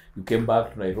soma, you came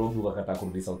back to Nairobi, ukakataa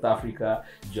kurudi South Africa,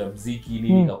 jua mziki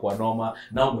nini ikakuwa noma,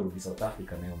 now umerudi South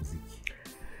Africa na mziki.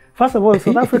 First of all,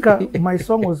 South Africa, my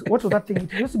song was, what was that thing?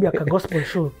 It used to be like a gospel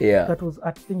show. Yeah. That was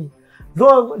at thingy.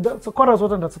 Though the chorus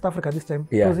wasn't at South Africa this time.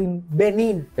 It was in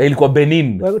Benin. Ilikuwa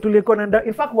Benin.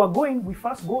 In fact, we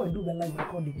first go and do the live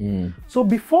recording. So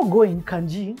before going,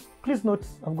 Kanji, please note,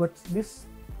 I've got this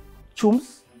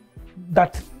chums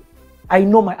that I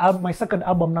know my second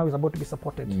album now is about to be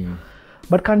supported.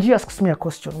 But Kanji asks me a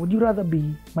question. Would you rather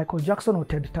be Michael Jackson or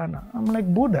Ted Turner? I'm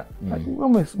like, Buddha.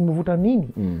 Umevuta nini?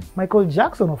 Michael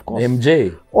Jackson, of course.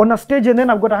 MJ. On a stage, and then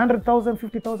I've got 100,000,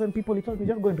 50,000 people. He told me,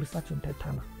 just go and research on Ted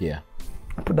Turner. Yeah.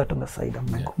 I put that on the side. I'm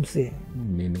like, I'm saying.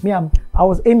 I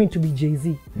was aiming to be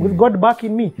Jay-Z. With God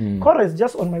backing me. Kora is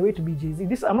just on my way to be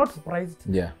Jay-Z. I'm not surprised.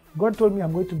 Yeah. God told me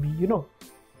I'm going to be,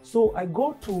 So I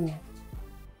go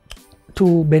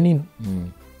to Benin.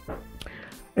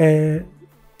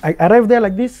 I arrived there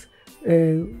like this.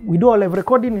 We do all live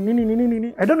recording.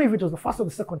 I don't know if it was the first or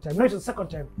the second time. No, it was the second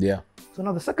time. Yeah. So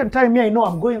now the second time, I know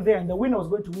I'm going there, and the winner was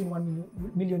going to win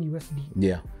 1 million USD.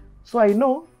 Yeah. So I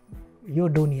know you're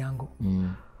Doni Yango.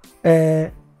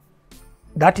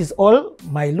 That is all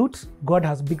my loot. God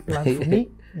has big plans for me.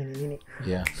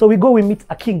 Yeah. So we go, we meet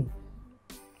a king.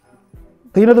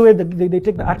 You know the way they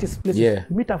take the artist's place. Yeah.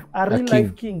 We meet a real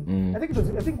life king. I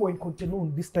think we're in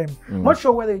Cotonou this time. Not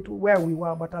sure where we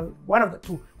were, but one of the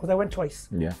two, because I went twice.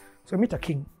 Yeah. So I meet a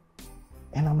king,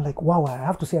 and I'm like, wow, I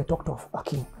have to say I talked to a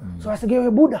king. So I said, hey,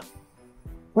 Buddha,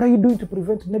 what are you doing to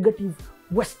prevent negative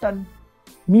Western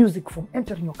music from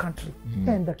entering your country?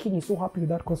 And the king is so happy with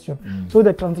that question. So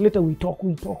the translator, we talk.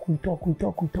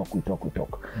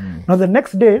 Now the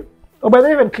next day, by the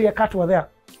way, even Clear Cut were there.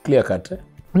 Clear Cut, eh?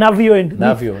 Navio and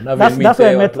that's where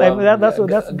I met them. That's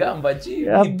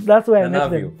where I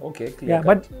met them. Okay, Clear Yeah,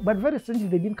 Cut. but very strangely,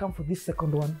 they didn't come for this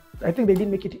second one. I think they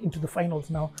didn't make it into the finals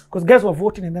now, because guys were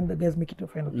voting and then the guys make it to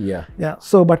the final. Yeah. Yeah.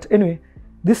 So, but anyway,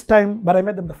 this time, but I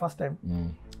met them the first time.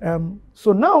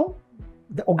 So now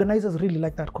the organizers really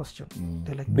like that question.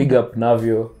 They're like, big up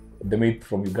Navio, the mate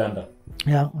from Uganda.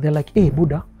 Yeah, they're like, hey,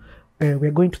 Buddha,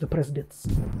 we're going to the presidents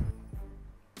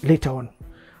later on.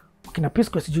 Kina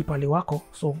Pisco sijui pale wako,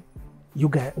 so you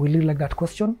guys, we really like that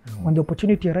question. When the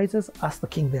opportunity arises, ask the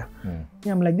king there.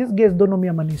 Yeah, I'm like, these guys don't know me,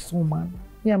 I'm an Isu man.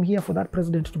 Yeah, I'm here for that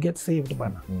president to get saved,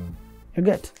 bana. You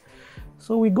get?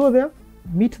 So we go there,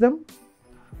 meet them.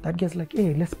 That guy's like,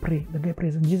 hey, let's pray. The guy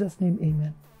prays in Jesus' name,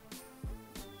 amen.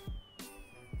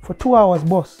 For 2 hours,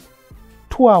 boss.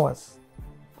 2 hours.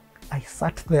 I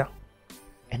sat there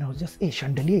and I was just, hey,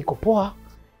 chandelier iko poa.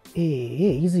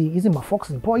 Hey, easy mafox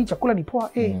ni poa, hii chakula ni poa.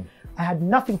 Hey, I had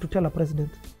nothing to tell a president.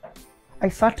 I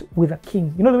sat with a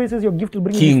king. You know the way it says your gift will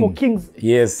bring you before kings?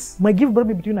 Yes. My gift brought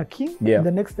me between a king and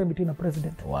the next time between a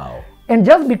president. Wow. And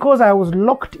just because I was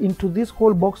locked into this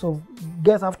whole box of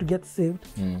guys have to get saved,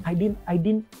 I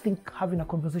didn't think having a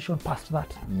conversation past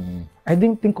that. I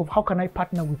didn't think of how can I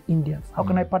partner with Indians? How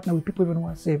can I partner with people even who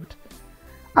are saved?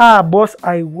 Boss,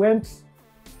 I went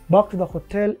back to the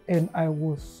hotel and I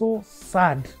was so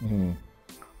sad.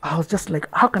 I was just like,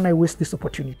 how can I waste this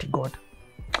opportunity, God?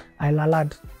 I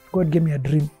lalad. God gave me a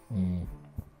dream. And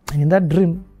in that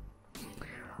dream,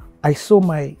 I saw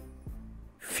my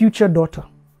future daughter.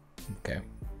 Okay.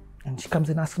 And she comes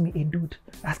and asks me, hey dude,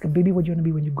 ask her, baby, what do you want to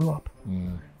be when you grow up?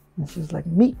 And she's like,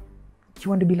 me? Do you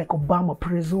want to be like Obama,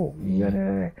 preso?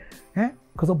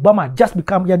 Because Obama had just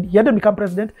become, he hadn't become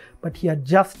president, but he had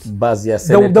just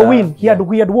the win. He had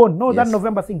won. No, that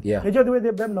November thing. Yeah. You know the way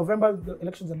them November the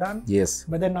elections are done. Yes.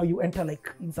 But then now you enter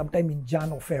like in sometime in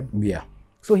Jan or Feb. Yeah.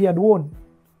 So he had won.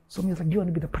 So me was like, do you want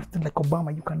to be the president like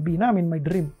Obama? You can be. Now I'm in my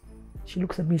dream. She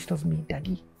looks at me, she tells me,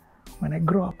 Daddy, when I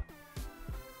grow up,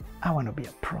 I want to be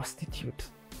a prostitute.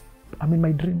 I'm in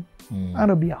my dream. I want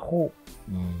to be a hoe.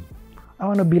 I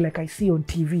want to be like I see on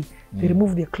TV. They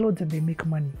remove their clothes and they make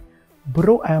money.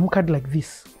 Bro, I am card like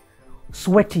this,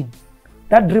 sweating.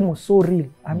 That dream was so real.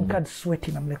 I'm card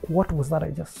sweating. I'm like, what was that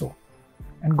I just saw?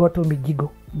 And God told me,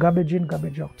 Gigo, garbage in,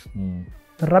 garbage out.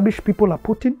 The rubbish people are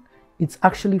putting, it's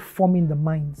actually forming the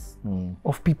minds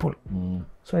of people.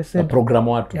 So I said,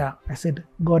 yeah, I said,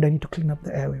 God, I need to clean up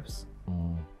the airwaves.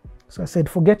 So I said,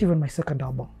 forget even my second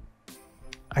album.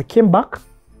 I came back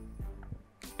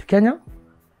to Kenya.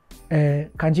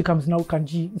 Kanji comes now.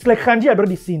 Kanji, it's like Kanji I'd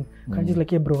already seen. Kanji's like,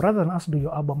 hey bro, rather than us do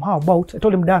your album, how about? I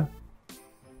told him done.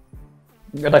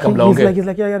 He's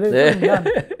like, yeah, done.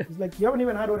 He's like, you haven't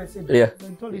even heard what I said. Yeah. So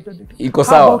I told him,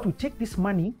 how about we take this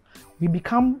money,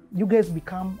 you guys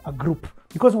become a group.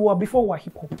 Because before we were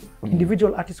hip hop,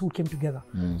 individual artists who came together.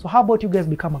 So how about you guys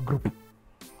become a group?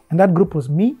 And that group was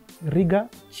me, Riga,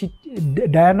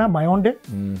 Diana Mayonde,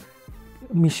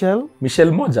 Michelle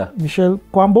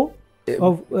Kwambo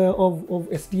of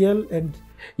STL and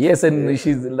yes, and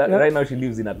she's right now she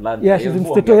lives in Atlanta. Yeah, she's in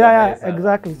Stato. Yeah,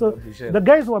 exactly. So the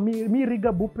guys were me,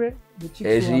 Riga, Bupe, the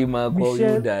chicks were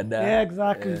Michelle. Yeah,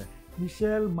 exactly. Yeah.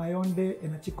 Michelle, Mayonde,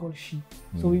 and a chick called She.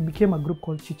 So we became a group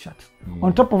called Chit Chat.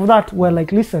 On top of that, we're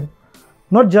like, listen,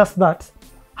 not just that,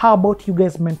 how about you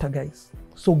guys mentor guys?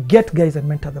 So get guys and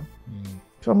mentor them.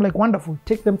 So I'm like, wonderful,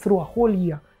 take them through a whole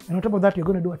year. And on top of that, you're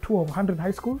going to do a tour of 100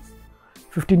 high schools,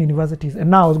 15 universities. And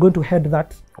now I was going to head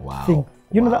that thing.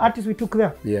 You know the artists we took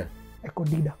there? Yeah.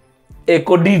 Ekodida.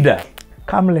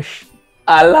 Kamlesh.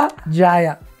 Allah.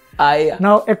 Jaya. Aya.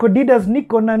 Now Ekodida's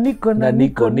Nico.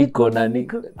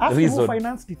 Ask me who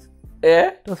financed it. Yeah.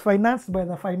 It was financed by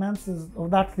the finances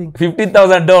of that thing.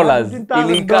 $15,000.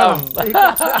 That's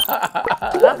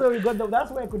where we got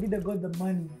that's where Ekodida got the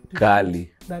money to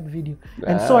that video.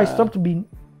 And so I stopped being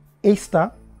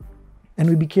AStar and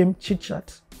we became Chit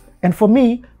Chat. And for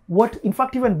me, in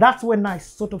fact, even that's when I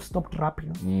sort of stopped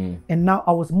rapping. And now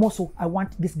I was more so, I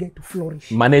want this guy to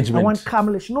flourish. Management. I want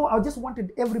Kamlesh. No, I just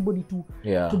wanted everybody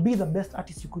to be the best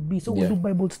artist you could be. So we do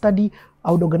Bible study.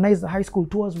 I would organize the high school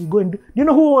tours. We go and do you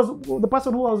know who was the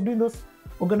person who I was doing this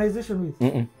organization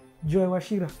with? Joy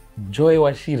Washira. Joy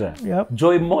Washira. Yep.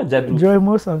 Joy moja tu. Joy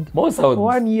Mosound.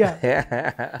 1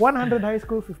 year. 100 high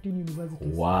school, 15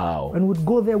 universities. Wow. And we'd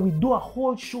go there, we'd do a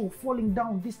whole show, falling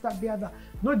down, this, that, the other.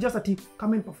 Not just that he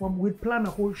come and perform, we'd plan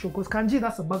a whole show. Because Kanji,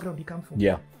 that's the background he comes from.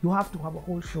 Yeah. You have to have a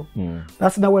whole show.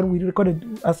 That's now when we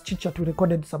recorded, as Chit Chat, we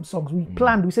recorded some songs. We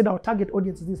planned, we said our target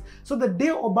audience is this. So the day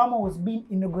Obama was being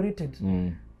inaugurated,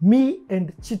 me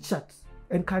and Chit Chat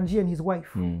and Kanji and his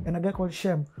wife and a guy called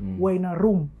Shem were in a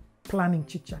room planning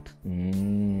Chit Chat.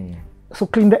 So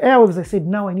clean the airwaves, I said,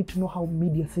 now I need to know how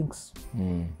media thinks.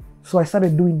 So I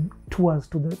started doing tours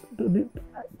to the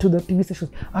TV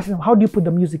stations, asking them, how do you put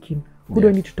the music in? Who do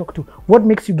I need to talk to? What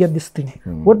makes you get this thing?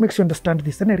 What makes you understand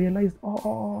this? And I realized,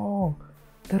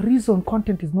 the reason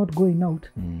content is not going out.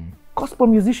 Gospel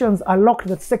musicians are locked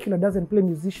that secular doesn't play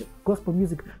gospel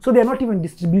music. So they're not even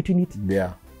distributing it.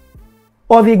 Yeah.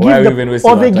 Or they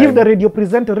give the radio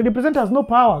presenter. Radio presenter has no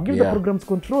power. Give the program's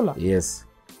controller. Yes.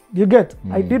 You get?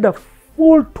 I did a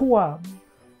full tour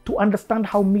to understand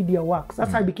how media works.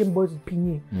 That's how I became Boys with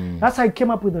Pinye. That's how I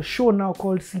came up with a show now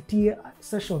called CTA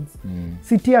Sessions.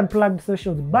 CTA Unplugged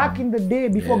Sessions. Back in the day,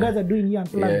 before guys are doing here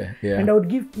Unplugged. And I would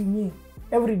give Pinye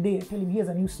every day, I tell him, here's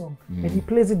a new song. And he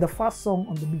plays it the first song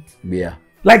on the beat. Yeah.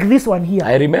 Like this one here.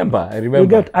 I remember. You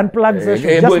get Unplugged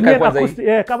Sessions. Just me and acoustic.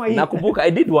 Yeah, come here. Nakumbuka, I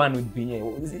did one with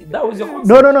Pinye. That was your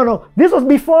concept? No. This was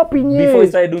before Pinye. Before he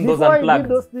started doing those Unplugged.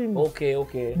 Those things.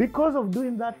 Okay. Because of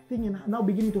doing that thing and now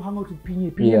beginning to hang out with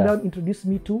Pinye. Pinye now introduced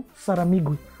me to Sarah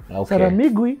Migui. Sarah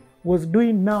Migui was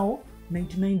doing now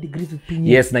 99 Degrees with Pinye.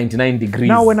 Yes, 99 Degrees.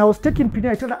 Now when I was taking Pinye,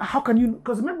 I tell her, how can you,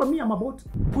 because remember me, I'm about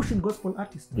pushing gospel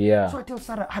artists. Yeah. So I tell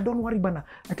Sarah, don't worry, Bana.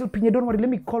 I tell Pinye, don't worry, let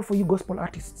me call for you gospel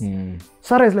artists.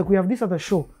 Sarah is like, we have this other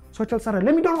show. So I tell Sarah,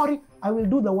 don't worry, I will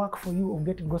do the work for you of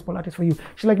getting gospel artists for you.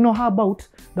 She's like, no, how about,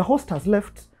 the host has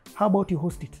left, how about you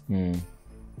host it?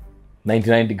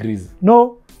 99 Degrees.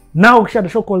 No, now she had a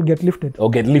show called Get Lifted. Oh,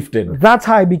 Get Lifted. That's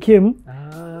how I became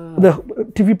the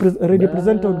radio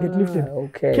presenter on Get Lifted.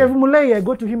 Okay. Kevin Mulei, I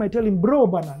go to him, I tell him, bro,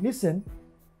 Bana, listen,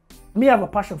 me have a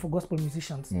passion for gospel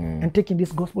musicians and taking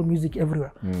this gospel music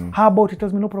everywhere. How about, he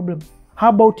tells me, no problem. How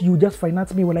about you just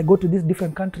finance me when I go to these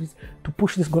different countries to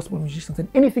push these gospel musicians and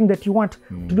anything that you want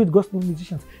to do with gospel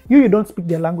musicians. You don't speak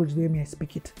their language the way me I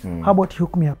speak it. How about you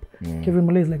hook me up? Kevin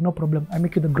Mulei is like, no problem. I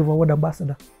make you the Groove Award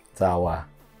ambassador. Sawa.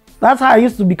 That's how I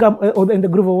used to become in the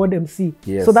Groove Award MC.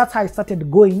 Yes. So that's how I started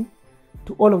going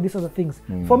to all of these other things.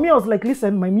 For me, I was like,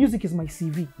 listen, my music is my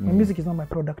CV. My music is not my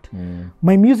product.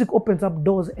 My music opens up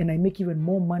doors and I make even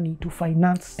more money to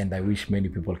finance. And I wish many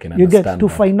people can understand to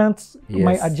finance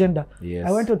my Yes. agenda. Yes.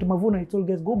 I went on to Mavuna, I told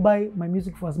guys, go buy my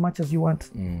music for as much as you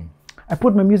want. I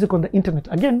put my music on the internet.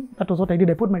 Again, that was what I did.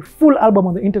 I put my full album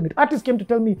on the internet. Artists came to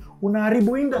tell me,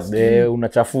 unaharibu industry.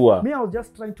 Unachafua. Me, I was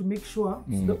just trying to make sure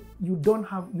that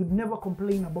you'd never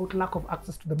complain about lack of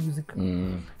access to the music.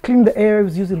 Clean the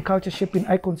airwaves using culture shaping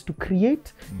icons to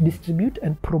create, distribute,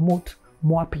 and promote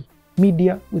Mwapi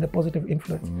media with a positive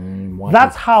influence.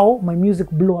 That's how my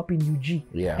music blew up in UG.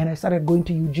 Yeah. And I started going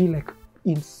to UG like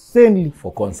insanely.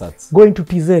 For concerts. Going to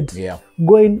TZ. Yeah.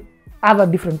 Going other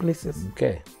different places.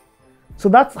 Okay. So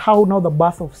that's how now the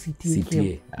birth of CTA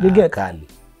came. You get? Kali.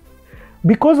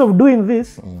 Because of doing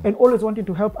this and always wanting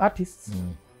to help artists,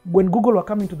 when Google were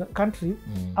coming to the country,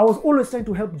 I was always trying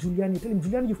to help Giuliani. Tell him,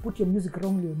 Giuliani, you've put your music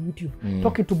wrongly on YouTube.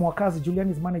 Talking to Mwakazi,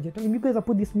 Giuliani's manager. Tell him, you guys have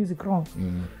put this music wrong.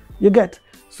 You get?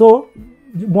 So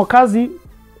Mwakazi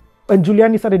and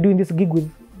Giuliani started doing this gig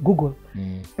with Google.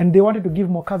 And they wanted to give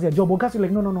Mwakazi a job. Mwakazi was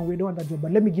like, no, we don't want that job.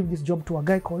 But let me give this job to a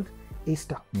guy called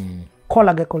AStar. Call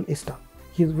a guy called AStar.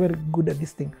 He's very good at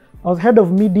this thing. I was head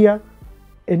of media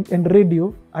and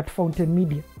radio at Fountain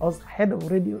Media. I was head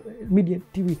of radio, media,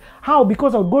 TV. How?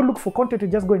 Because I would go look for content to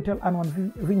just go and tell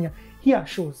Anwan Vinya, here are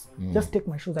shows. Just take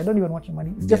my shows. I don't even want your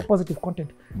money. It's just positive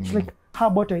content. She's like, how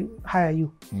about I hire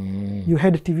you? You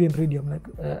head TV and radio. I'm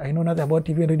like, I know nothing about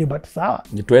TV and radio, but sawa.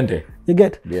 You 20. You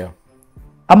get? Yeah.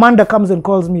 Amanda comes and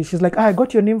calls me. She's like, I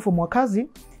got your name from Mwakazi.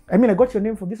 I mean, I got your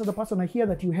name for this other person. I hear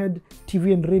that you had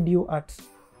TV and radio at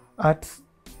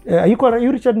are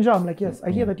you Richard Njau? I'm like, yes. I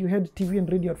hear that you had TV and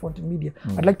radio at Fountain Media.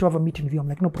 I'd like to have a meeting with you. I'm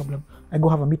like, no problem. I go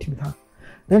have a meeting with her.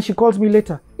 Then she calls me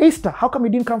later. AStar, how come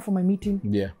you didn't come for my meeting?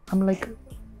 Yeah. I'm like,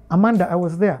 Amanda, I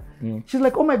was there. She's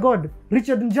like, oh my God,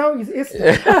 Richard Njau is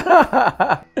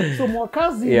AStar. So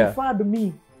Mwakazi referred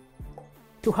me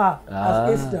to her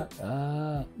as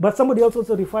AStar. But somebody else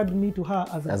also referred me to her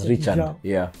as Richard. Njau.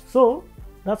 Yeah. So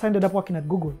that's how I ended up working at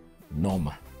Google.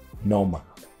 Norma.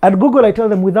 At Google, I tell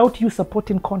them, without you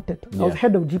supporting content, I was Yeah.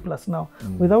 head of G+ now,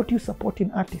 without you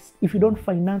supporting artists, if you don't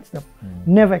finance them,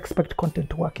 never expect content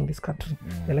to work in this country.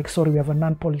 They're like, sorry, we have a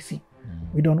non-policy.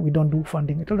 We don't do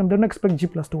funding. I tell them, don't expect G+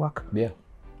 to work. Yeah.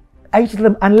 I used to tell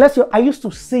them, unless I used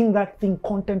to sing that thing,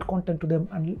 content to them.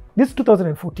 And this is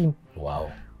 2014. Wow.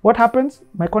 What happens?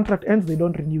 My contract ends, they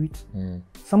don't renew it.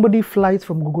 Somebody flies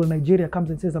from Google Nigeria,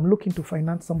 comes and says, I'm looking to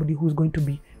finance somebody who's going to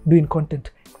be doing content.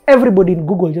 Everybody in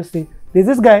Google just say, there's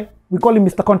this guy, we call him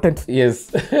Mr. Content.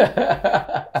 Yes.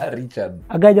 Richard.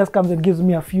 A guy just comes and gives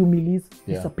me a few millies,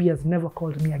 Yeah. disappears, never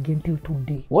called me again till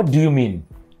today. What do you mean?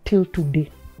 Till today.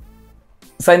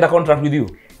 Signed a contract with you?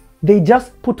 They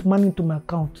just put money into my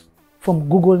account from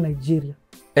Google Nigeria,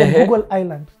 from Google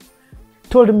Ireland.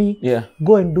 Told me, Yeah.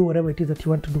 go and do whatever it is that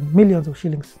you want to do. Millions of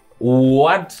shillings.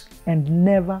 What? And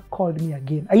never called me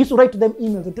again. I used to write to them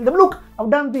emails and tell them, look, I've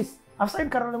done this. I've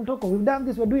signed Carol Mtoko. We've done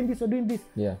this. We're doing this. We're doing this.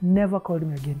 Yeah. Never called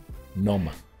me again.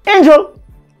 Norma. Angel.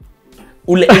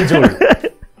 Ule Angel.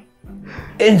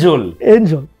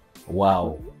 Angel.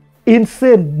 Wow.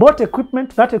 Insane. Bought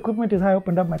equipment. That equipment is how I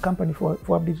opened up my company for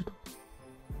Up Digital.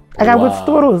 And I've got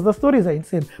stories. The stories are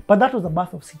insane. But that was the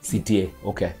birth of CTA. CTA.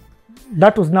 Okay.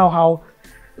 That was now how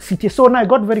CTA. So now I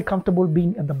got very comfortable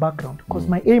being in the background because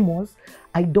my aim was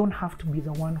I don't have to be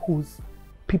the one who's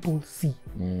people see.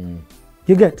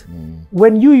 You get?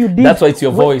 When you did. That's why it's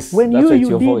your voice. When That's why it's you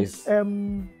your did, voice.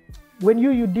 When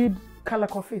you did Color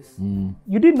Coffees,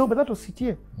 you didn't know, but that was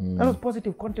CTA. That was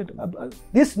positive content.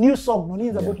 This new song, Nonini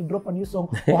is about to drop a new song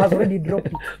or has already dropped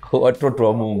it. Watoto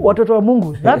wa Mungu. Watoto wa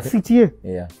Mungu. That's CTA.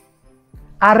 Yeah.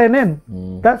 RNN.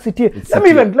 That's CTA.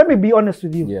 Let me be honest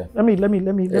with you. Yeah. Let me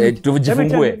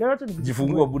Tujifungue. let me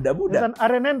Jifungue buda There's buda. an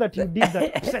RNN that you did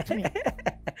that upset me.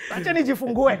 Acha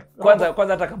nijifungue. Kwanza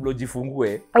hata kabla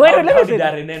ujifungue. Let me How say did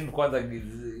that. RNN kwanza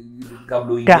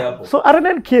kabla uingie Yeah. hapo? So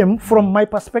RNN came from my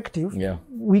perspective. Yeah.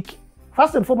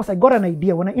 First and foremost, I got an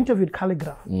idea when I interviewed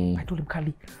Calligraph. I told him,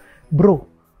 Kali, bro,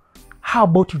 how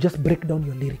about you just break down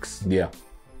your lyrics? Yeah.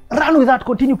 Run with that,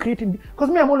 continue creating. Because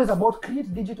me, I'm always about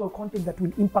create digital content that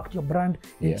will impact your brand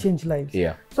and change lives.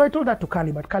 Yeah. So I told that to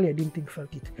Kali, but Kali, I didn't think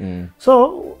felt it.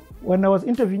 So when I was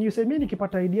interviewing you, said, mi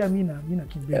nikipata idea, mina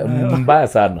kibbe. Mbaya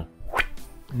sana.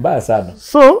 Mbaya sana.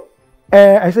 So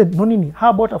I said, Nonini, how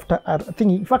about after a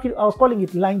thing? In fact, I was calling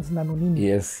it lines na Nonini.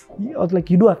 Yes. I was like,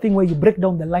 you do a thing where you break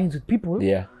down the lines with people.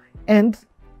 Yeah. And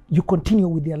you continue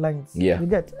with their lines. Yeah. You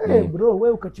get, hey bro, we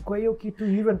ukachukua hiyo kitu,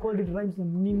 you even called it rhymes na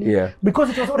Nonini. Yeah.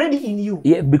 Because it was already in you.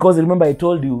 Yeah, because remember I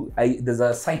told you there's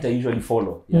a site I usually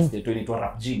follow. Yes, they told it to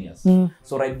Rap Genius.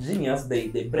 So Rap Genius,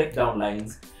 they break down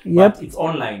lines, but it's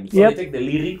online. So they take the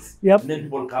lyrics, and then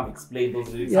people come explain those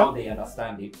lyrics, how they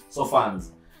understand it. So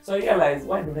fans. So I realized,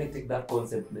 why don't I take that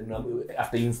concept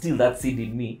after you instill that seed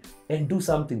in me and do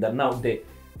something that now the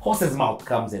horse's mouth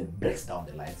comes and breaks down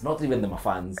the lines, not even the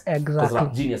mafans. Exactly. Because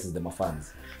Rap Genius is the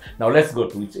mafans. Now let's go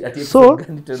to it. So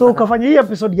ukafanya hii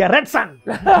episode ya Red Sun.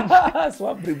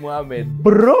 Swabri Mohamed.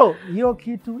 Bro, hiyo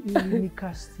kitu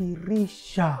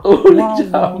ilinikasirisha.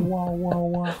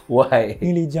 Wow. Why?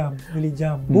 Nilijam.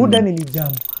 Buda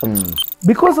nilijam.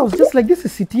 Because I was just like, this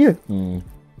is CTA.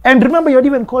 And remember, you had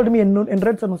even called me and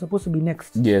Red Sun was supposed to be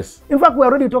next. Yes. In fact, we're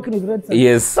already talking with Red Sun.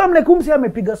 Yes. So I'm like, umsi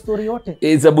amepiga story yote.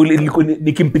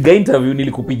 Nikimpiga interview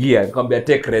nilikupigia nikamwambia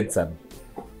take Red Sun.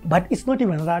 But it's not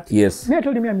even that. Yes. Me, I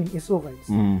told him I'm in SO vibes.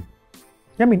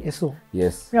 I'm in SO.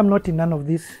 Yes. Me, I'm not in none of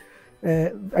this.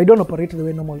 I don't operate the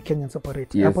way normal Kenyans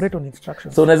operate. Yes. I operate on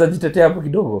instructions. So unaweza jitetea hapo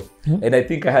kidogo. And I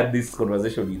think I had this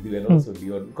conversation with you and also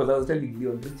Leon, because I was telling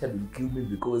Leon, Richard will kill me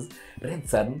because Red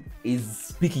Sun is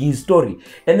speaking his story,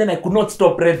 and then I could not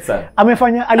stop Red Sun.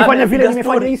 Alifanya vile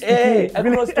nimefanya hii I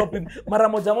could not stop him. Mara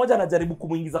moja anajaribu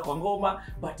kumuingiza kwa ngoma,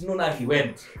 but no, he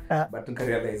went. But I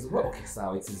realized, well, okay,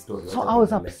 so it's his story. So I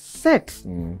was upset.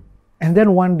 And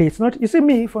then one day, it's not, you see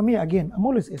me, for me again, I'm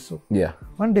always SO. Yeah.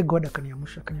 One day God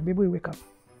akaniamusha, baby, wake up.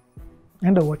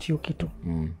 And I watch your kitu.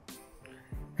 And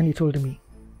he told me,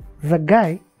 the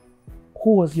guy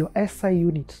who was your SI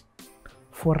unit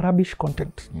for rubbish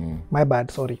content. My bad,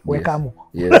 sorry. Wekamu.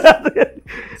 Yes.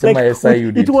 Like, my SI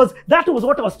unit. That was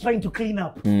what I was trying to clean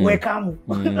up. Wekamu.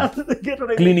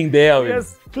 Cleaning the airwaves.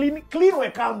 Yes, clean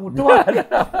Wekamu.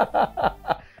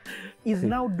 Is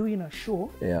now doing a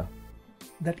show. Yeah.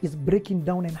 That is breaking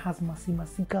down and has Masi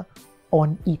Masika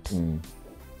on it.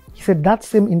 He said that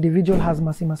same individual has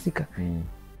Masi Masika.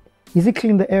 Is he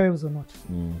clean the airwaves or not?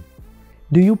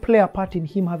 Do you play a part in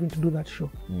him having to do that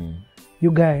show? You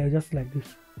guys are just like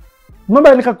this.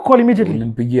 Remember nikakukall immediately.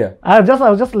 Ulimpigia. I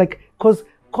was just like, cause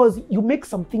you make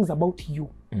some things about you.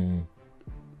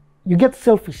 You get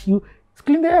selfish. You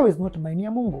clean the air is not mine,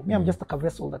 ya Mungu. Me, I'm just like a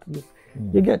vessel that is.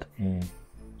 You get.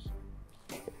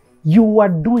 You are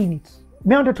doing it.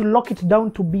 Me, I wanted to lock it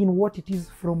down to being what it is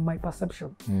from my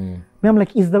perception. Me, I'm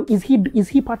like, is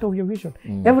he part of your vision?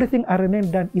 Everything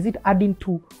RNN done, is it adding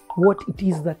to what it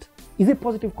is that? Is it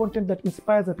positive content that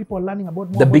inspires that people are learning about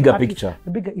more? The about bigger artists? picture.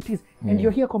 The bigger it is. And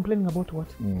you're here complaining about what?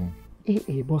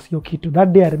 Hey, boss, yo kitu.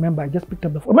 That day I remember I just picked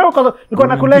up the phone. Remember nilikuwa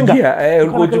nakulenga.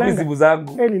 Ulikuwa uchukui simu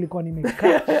zangu. Nilikuwa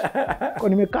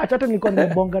nimekaa. Hata nilikuwa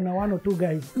nimebonga na 1 or 2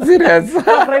 guys. Serious?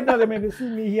 Right now they may see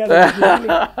me here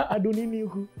Nonini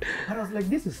huku. And I was like,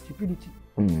 this is stupidity.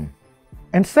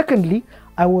 And secondly,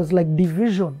 I was like,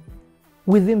 division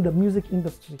within the music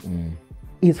industry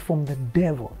is from the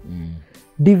devil.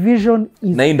 Division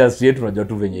is... Na industry yetu unajua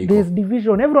tu venye iko. There's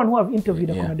division. Everyone who I've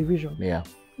interviewed akona division.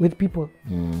 With people.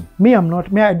 Me, I'm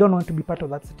not. Me, I don't want to be part of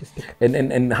that statistic.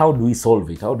 And how do we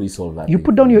solve it? How do we solve that? You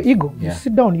put down your ego. You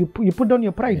sit down. You put down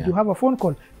your pride. You have a phone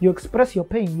call. You express your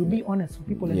pain. You be honest with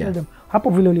people and tell them, hapo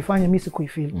vile ulifanya mimi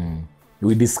sikuifeel.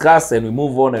 We discuss and we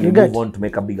move on and we move on to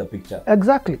make a bigger picture.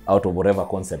 Exactly. Out of whatever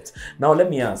concepts. Now let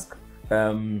me ask,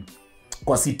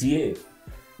 kwa CTA,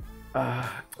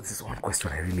 this is one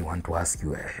question I really want to ask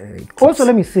you. Also,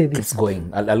 let me say this. Keeps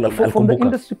going. From the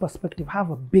industry perspective,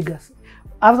 have a bigger...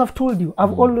 As I've told you,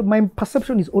 my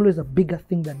perception is always a bigger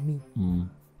thing than me.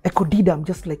 KuTuza, I'm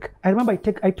just like... I remember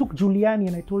I took Giuliani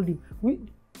and I told him,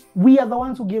 we are the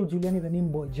ones who gave Giuliani the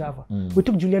name Boy Java. We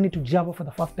took Giuliani to Java for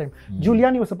the first time.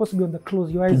 Giuliani was supposed to be on the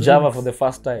Close Your Eyes to Java for the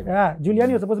first time. Yeah,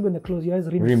 Giuliani was supposed to be on the Close Your Eyes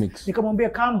remix. Nikamwambia,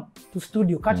 come to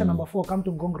studio, catch a number 4, come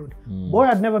to Ngong Road. Boy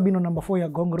had never been on number 4 ya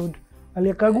Ngong Road.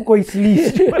 Aliyekagu kwa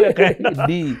Isli.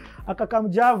 Akakam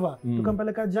Java.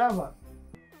 Tukampeleka Java.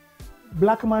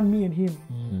 Black man, me and him.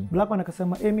 Black man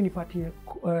akasema, mimi nipatie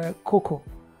Coco.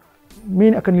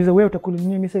 Mimi akaniuliza wewe utakula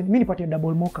nini? Mimi nipatie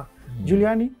double mocha.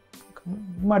 Giuliani,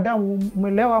 madam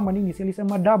umelewa ama nini? Si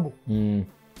alisema double.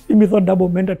 Mimi thought double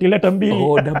meant atileta mbili.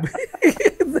 Oh, double.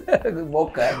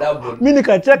 Mocha double. Mimi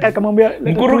nikacheka nikamwambia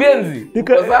mkurugenzi.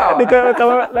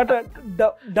 Nikaleta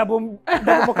double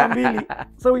mocha mbili.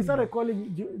 So we started calling.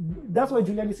 That's why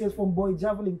Giuliani says from Boy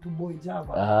Javelin to Boy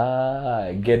Java.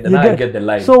 I get the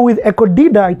line. So with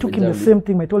KuTuza, I took him the same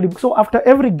thing. I told him. So after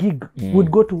every gig,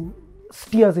 we'd go to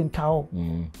Steers in Tao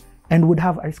and would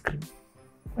have ice cream.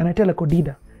 And I tell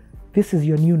KuTuza, this is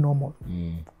your new normal.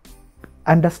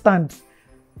 Understand,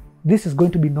 this is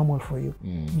going to be normal for you.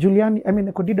 Giuliani,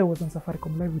 KuTuza was on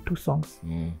Safaricom Live with 2 songs.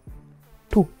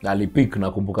 2. Alipick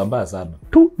nakumbuka mbaya sana.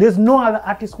 2. There's no other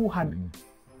artist who had.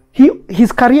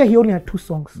 His career, he only had 2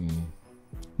 songs.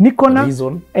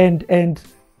 Nikona and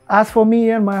As For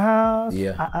Me and My House.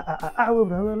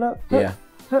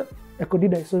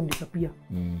 KuTuza, I saw him disappear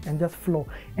and just flow.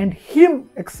 And him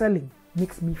excelling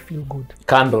makes me feel good.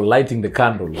 Candle, lighting the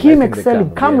candle. Him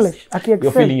excelling, Kamlesh,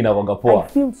 you're feeling inawanga poa. I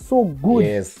feel so good.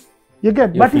 Yes. You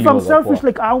get, but if I'm selfish,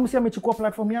 like umsi amechukua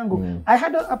platform yangu, I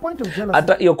had a point of jealousy.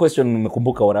 Ata your question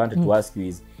nimekumbuka what I wanted to ask you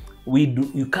is,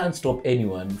 you can't stop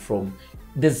anyone from...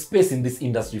 There's space in this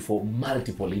industry for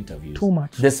multiple interviews. Too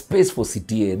much. There's space for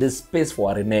CTA. There's space for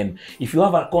RNN. If you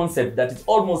have a concept that is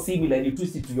almost similar and you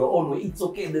twist it to your own way, it's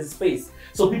okay. There's space.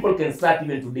 So people can start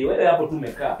even today.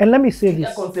 And let me say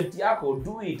this. Concept yako,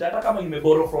 do it. Hata kama you may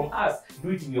borrow from us, do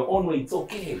it in your own way. It's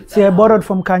okay. See, I borrowed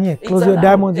from Kanye. Close your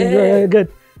diamonds. Good.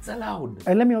 It's allowed.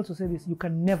 And let me also say this. You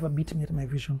can never beat me at my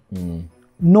vision.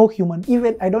 No human,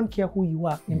 even I don't care who you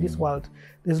are in this world,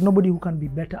 there's nobody who can be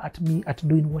better at me at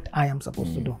doing what I am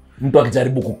supposed to do. Mtu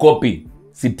akijaribu kucopy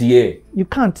CTA, you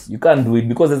can't do it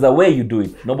because there's a way you do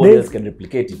it. Nobody else can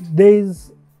replicate it.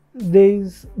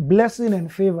 There's blessing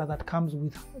and favor that comes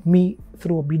with me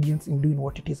through obedience in doing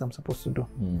what it is I'm supposed to do.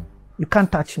 You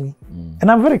can't touch me. And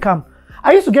I'm very calm.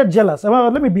 I used to get jealous.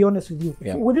 Let me be honest with you.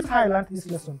 With this how I learned this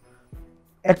lesson.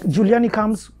 Giuliani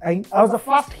comes, I was the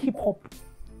first hip hop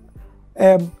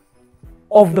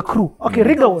of the crew. Okay,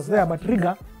 Riga was there, but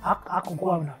Riga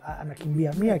hakukuwa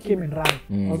anakimbia. Me, I came and ran.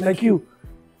 I was like you.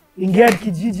 Inged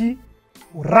Kijiji,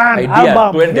 ran idea,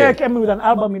 album. They came with an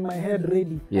album in my head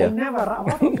ready. Yeah. I never rap.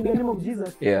 Apart from the name of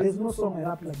Jesus, there's no song I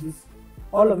rap like this.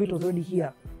 All of it was already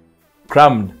here.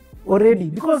 Crammed. Already.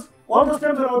 Because all those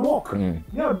times when I would walk, I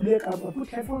would put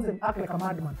headphones and act like a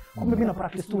madman. Maybe I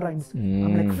practice 2 rhymes.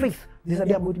 I'm like, Faith, this is a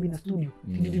day I'm going to be in a studio.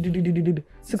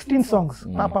 16 songs.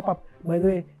 Pop. By the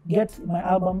way, get my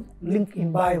album, link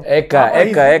in bio.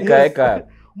 Eka.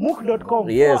 Mook.com.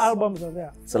 4 albums are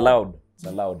there. It's allowed.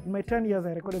 In my 10 years,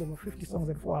 I recorded over 50 songs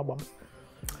and 4 albums.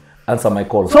 Answer my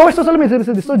call. So let me say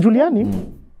this. So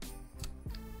Giuliani,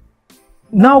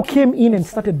 now came in and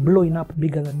started blowing up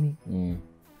bigger than me.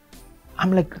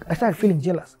 I'm like, I started feeling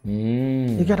jealous.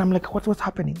 You get, I'm like, what's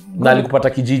happening? Na alikupata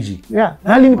kijiji. Yeah,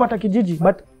 na alinipata kijiji,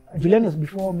 but Julian was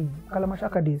before me,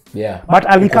 Kalamashaka days. Yeah. But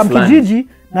alikam kijiji,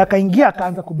 na akaingia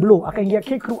akaanza kublow, akaingia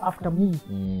K-Crew after me.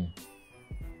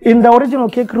 In the original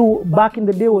K-Crew, back in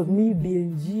the day was me,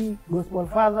 DNG, Gospel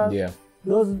Fathers. Yeah.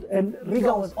 Those, and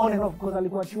Riga was on and off because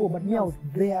alikuwa chuo, but me I was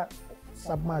there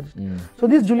submerged. So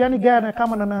this Juliani guy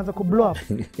anakama na anaanza kublow up.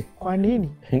 Kwa nini?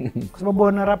 Kwa sababu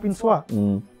ana rap in Swa.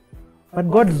 But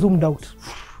God zoomed out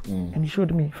and he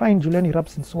showed me, fine, Juliani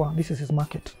raps in Swa. This is his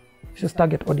market. This is his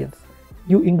target audience.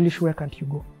 You English, where can't you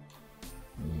go?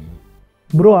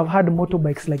 Bro, I've had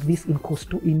motorbikes like this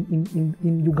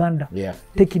in Uganda. Yeah.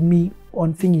 Taking me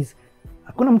on thingies.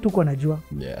 Hakuna mtu kwa najua.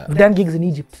 Yeah. I've done gigs in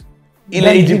Egypt.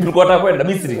 Ile Egypt tulikuwa tunakwenda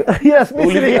Misri. Yes, Misri.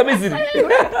 Ulifika Misri.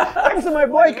 Thanks to my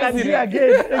boy Kanji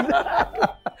again.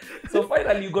 So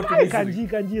finally you got to Misri.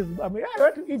 Kanji is, I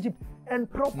went to Egypt and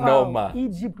proper Noma.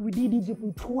 Egypt. We did Egypt,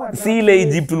 we toured. Si ile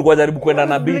Egypt tulikuwa jaribu kwenda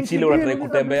na beach ile unataka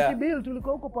kutembea. Blinky Bill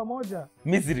tulikuwa huko pamoja.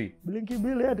 Misri. Blinky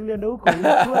Bill tulienda huko. We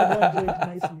toured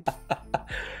that nicely.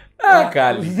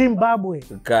 Kali. Zimbabwe.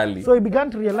 Kali. So I began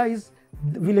to realize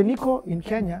vile niko in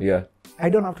Kenya. Yeah. I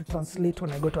don't have to translate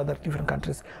when I go to other different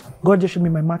countries. God just showed me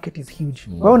my market is huge.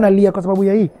 Wewe unalia kwa sababu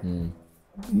ya hii.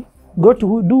 Go to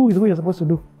who, do with who you're supposed to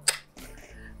do.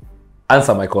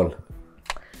 Answer my call.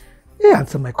 Yeah,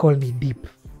 answer my call ni deep.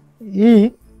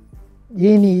 Hii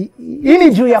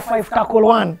ni juu ya 5 tackle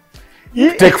 1.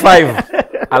 Take 5.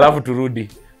 Alafu turudi.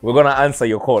 We're gonna answer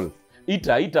your call.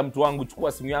 Ita mtu wangu,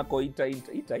 chukua simu yako, ita.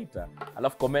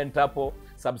 Alafu comment hapo,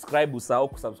 subscribe, usahau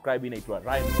kusubscribe, inaitwa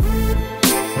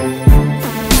Rhymes.